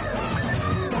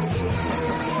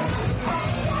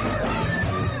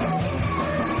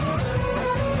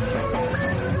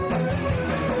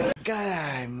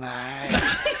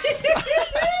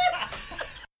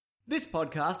 This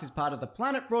podcast is part of the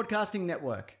Planet Broadcasting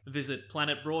Network. Visit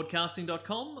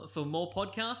planetbroadcasting.com for more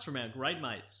podcasts from our great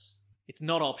mates. It's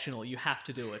not optional, you have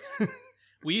to do it.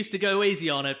 We used to go easy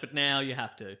on it, but now you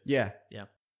have to. Yeah. Yeah.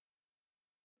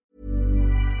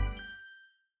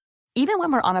 Even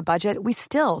when we're on a budget, we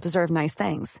still deserve nice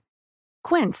things.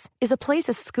 Quince is a place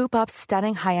to scoop up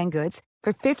stunning high-end goods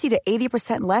for 50 to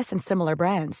 80% less than similar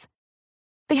brands.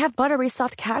 They have buttery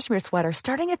soft cashmere sweaters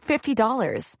starting at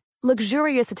 $50,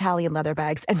 luxurious Italian leather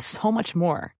bags, and so much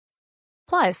more.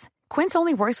 Plus, Quince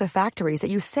only works with factories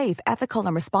that use safe, ethical,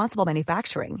 and responsible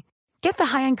manufacturing. Get the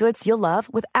high-end goods you'll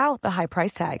love without the high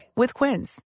price tag with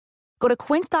Quince. Go to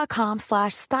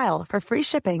quince.com/style for free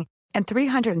shipping and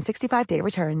 365-day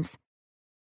returns.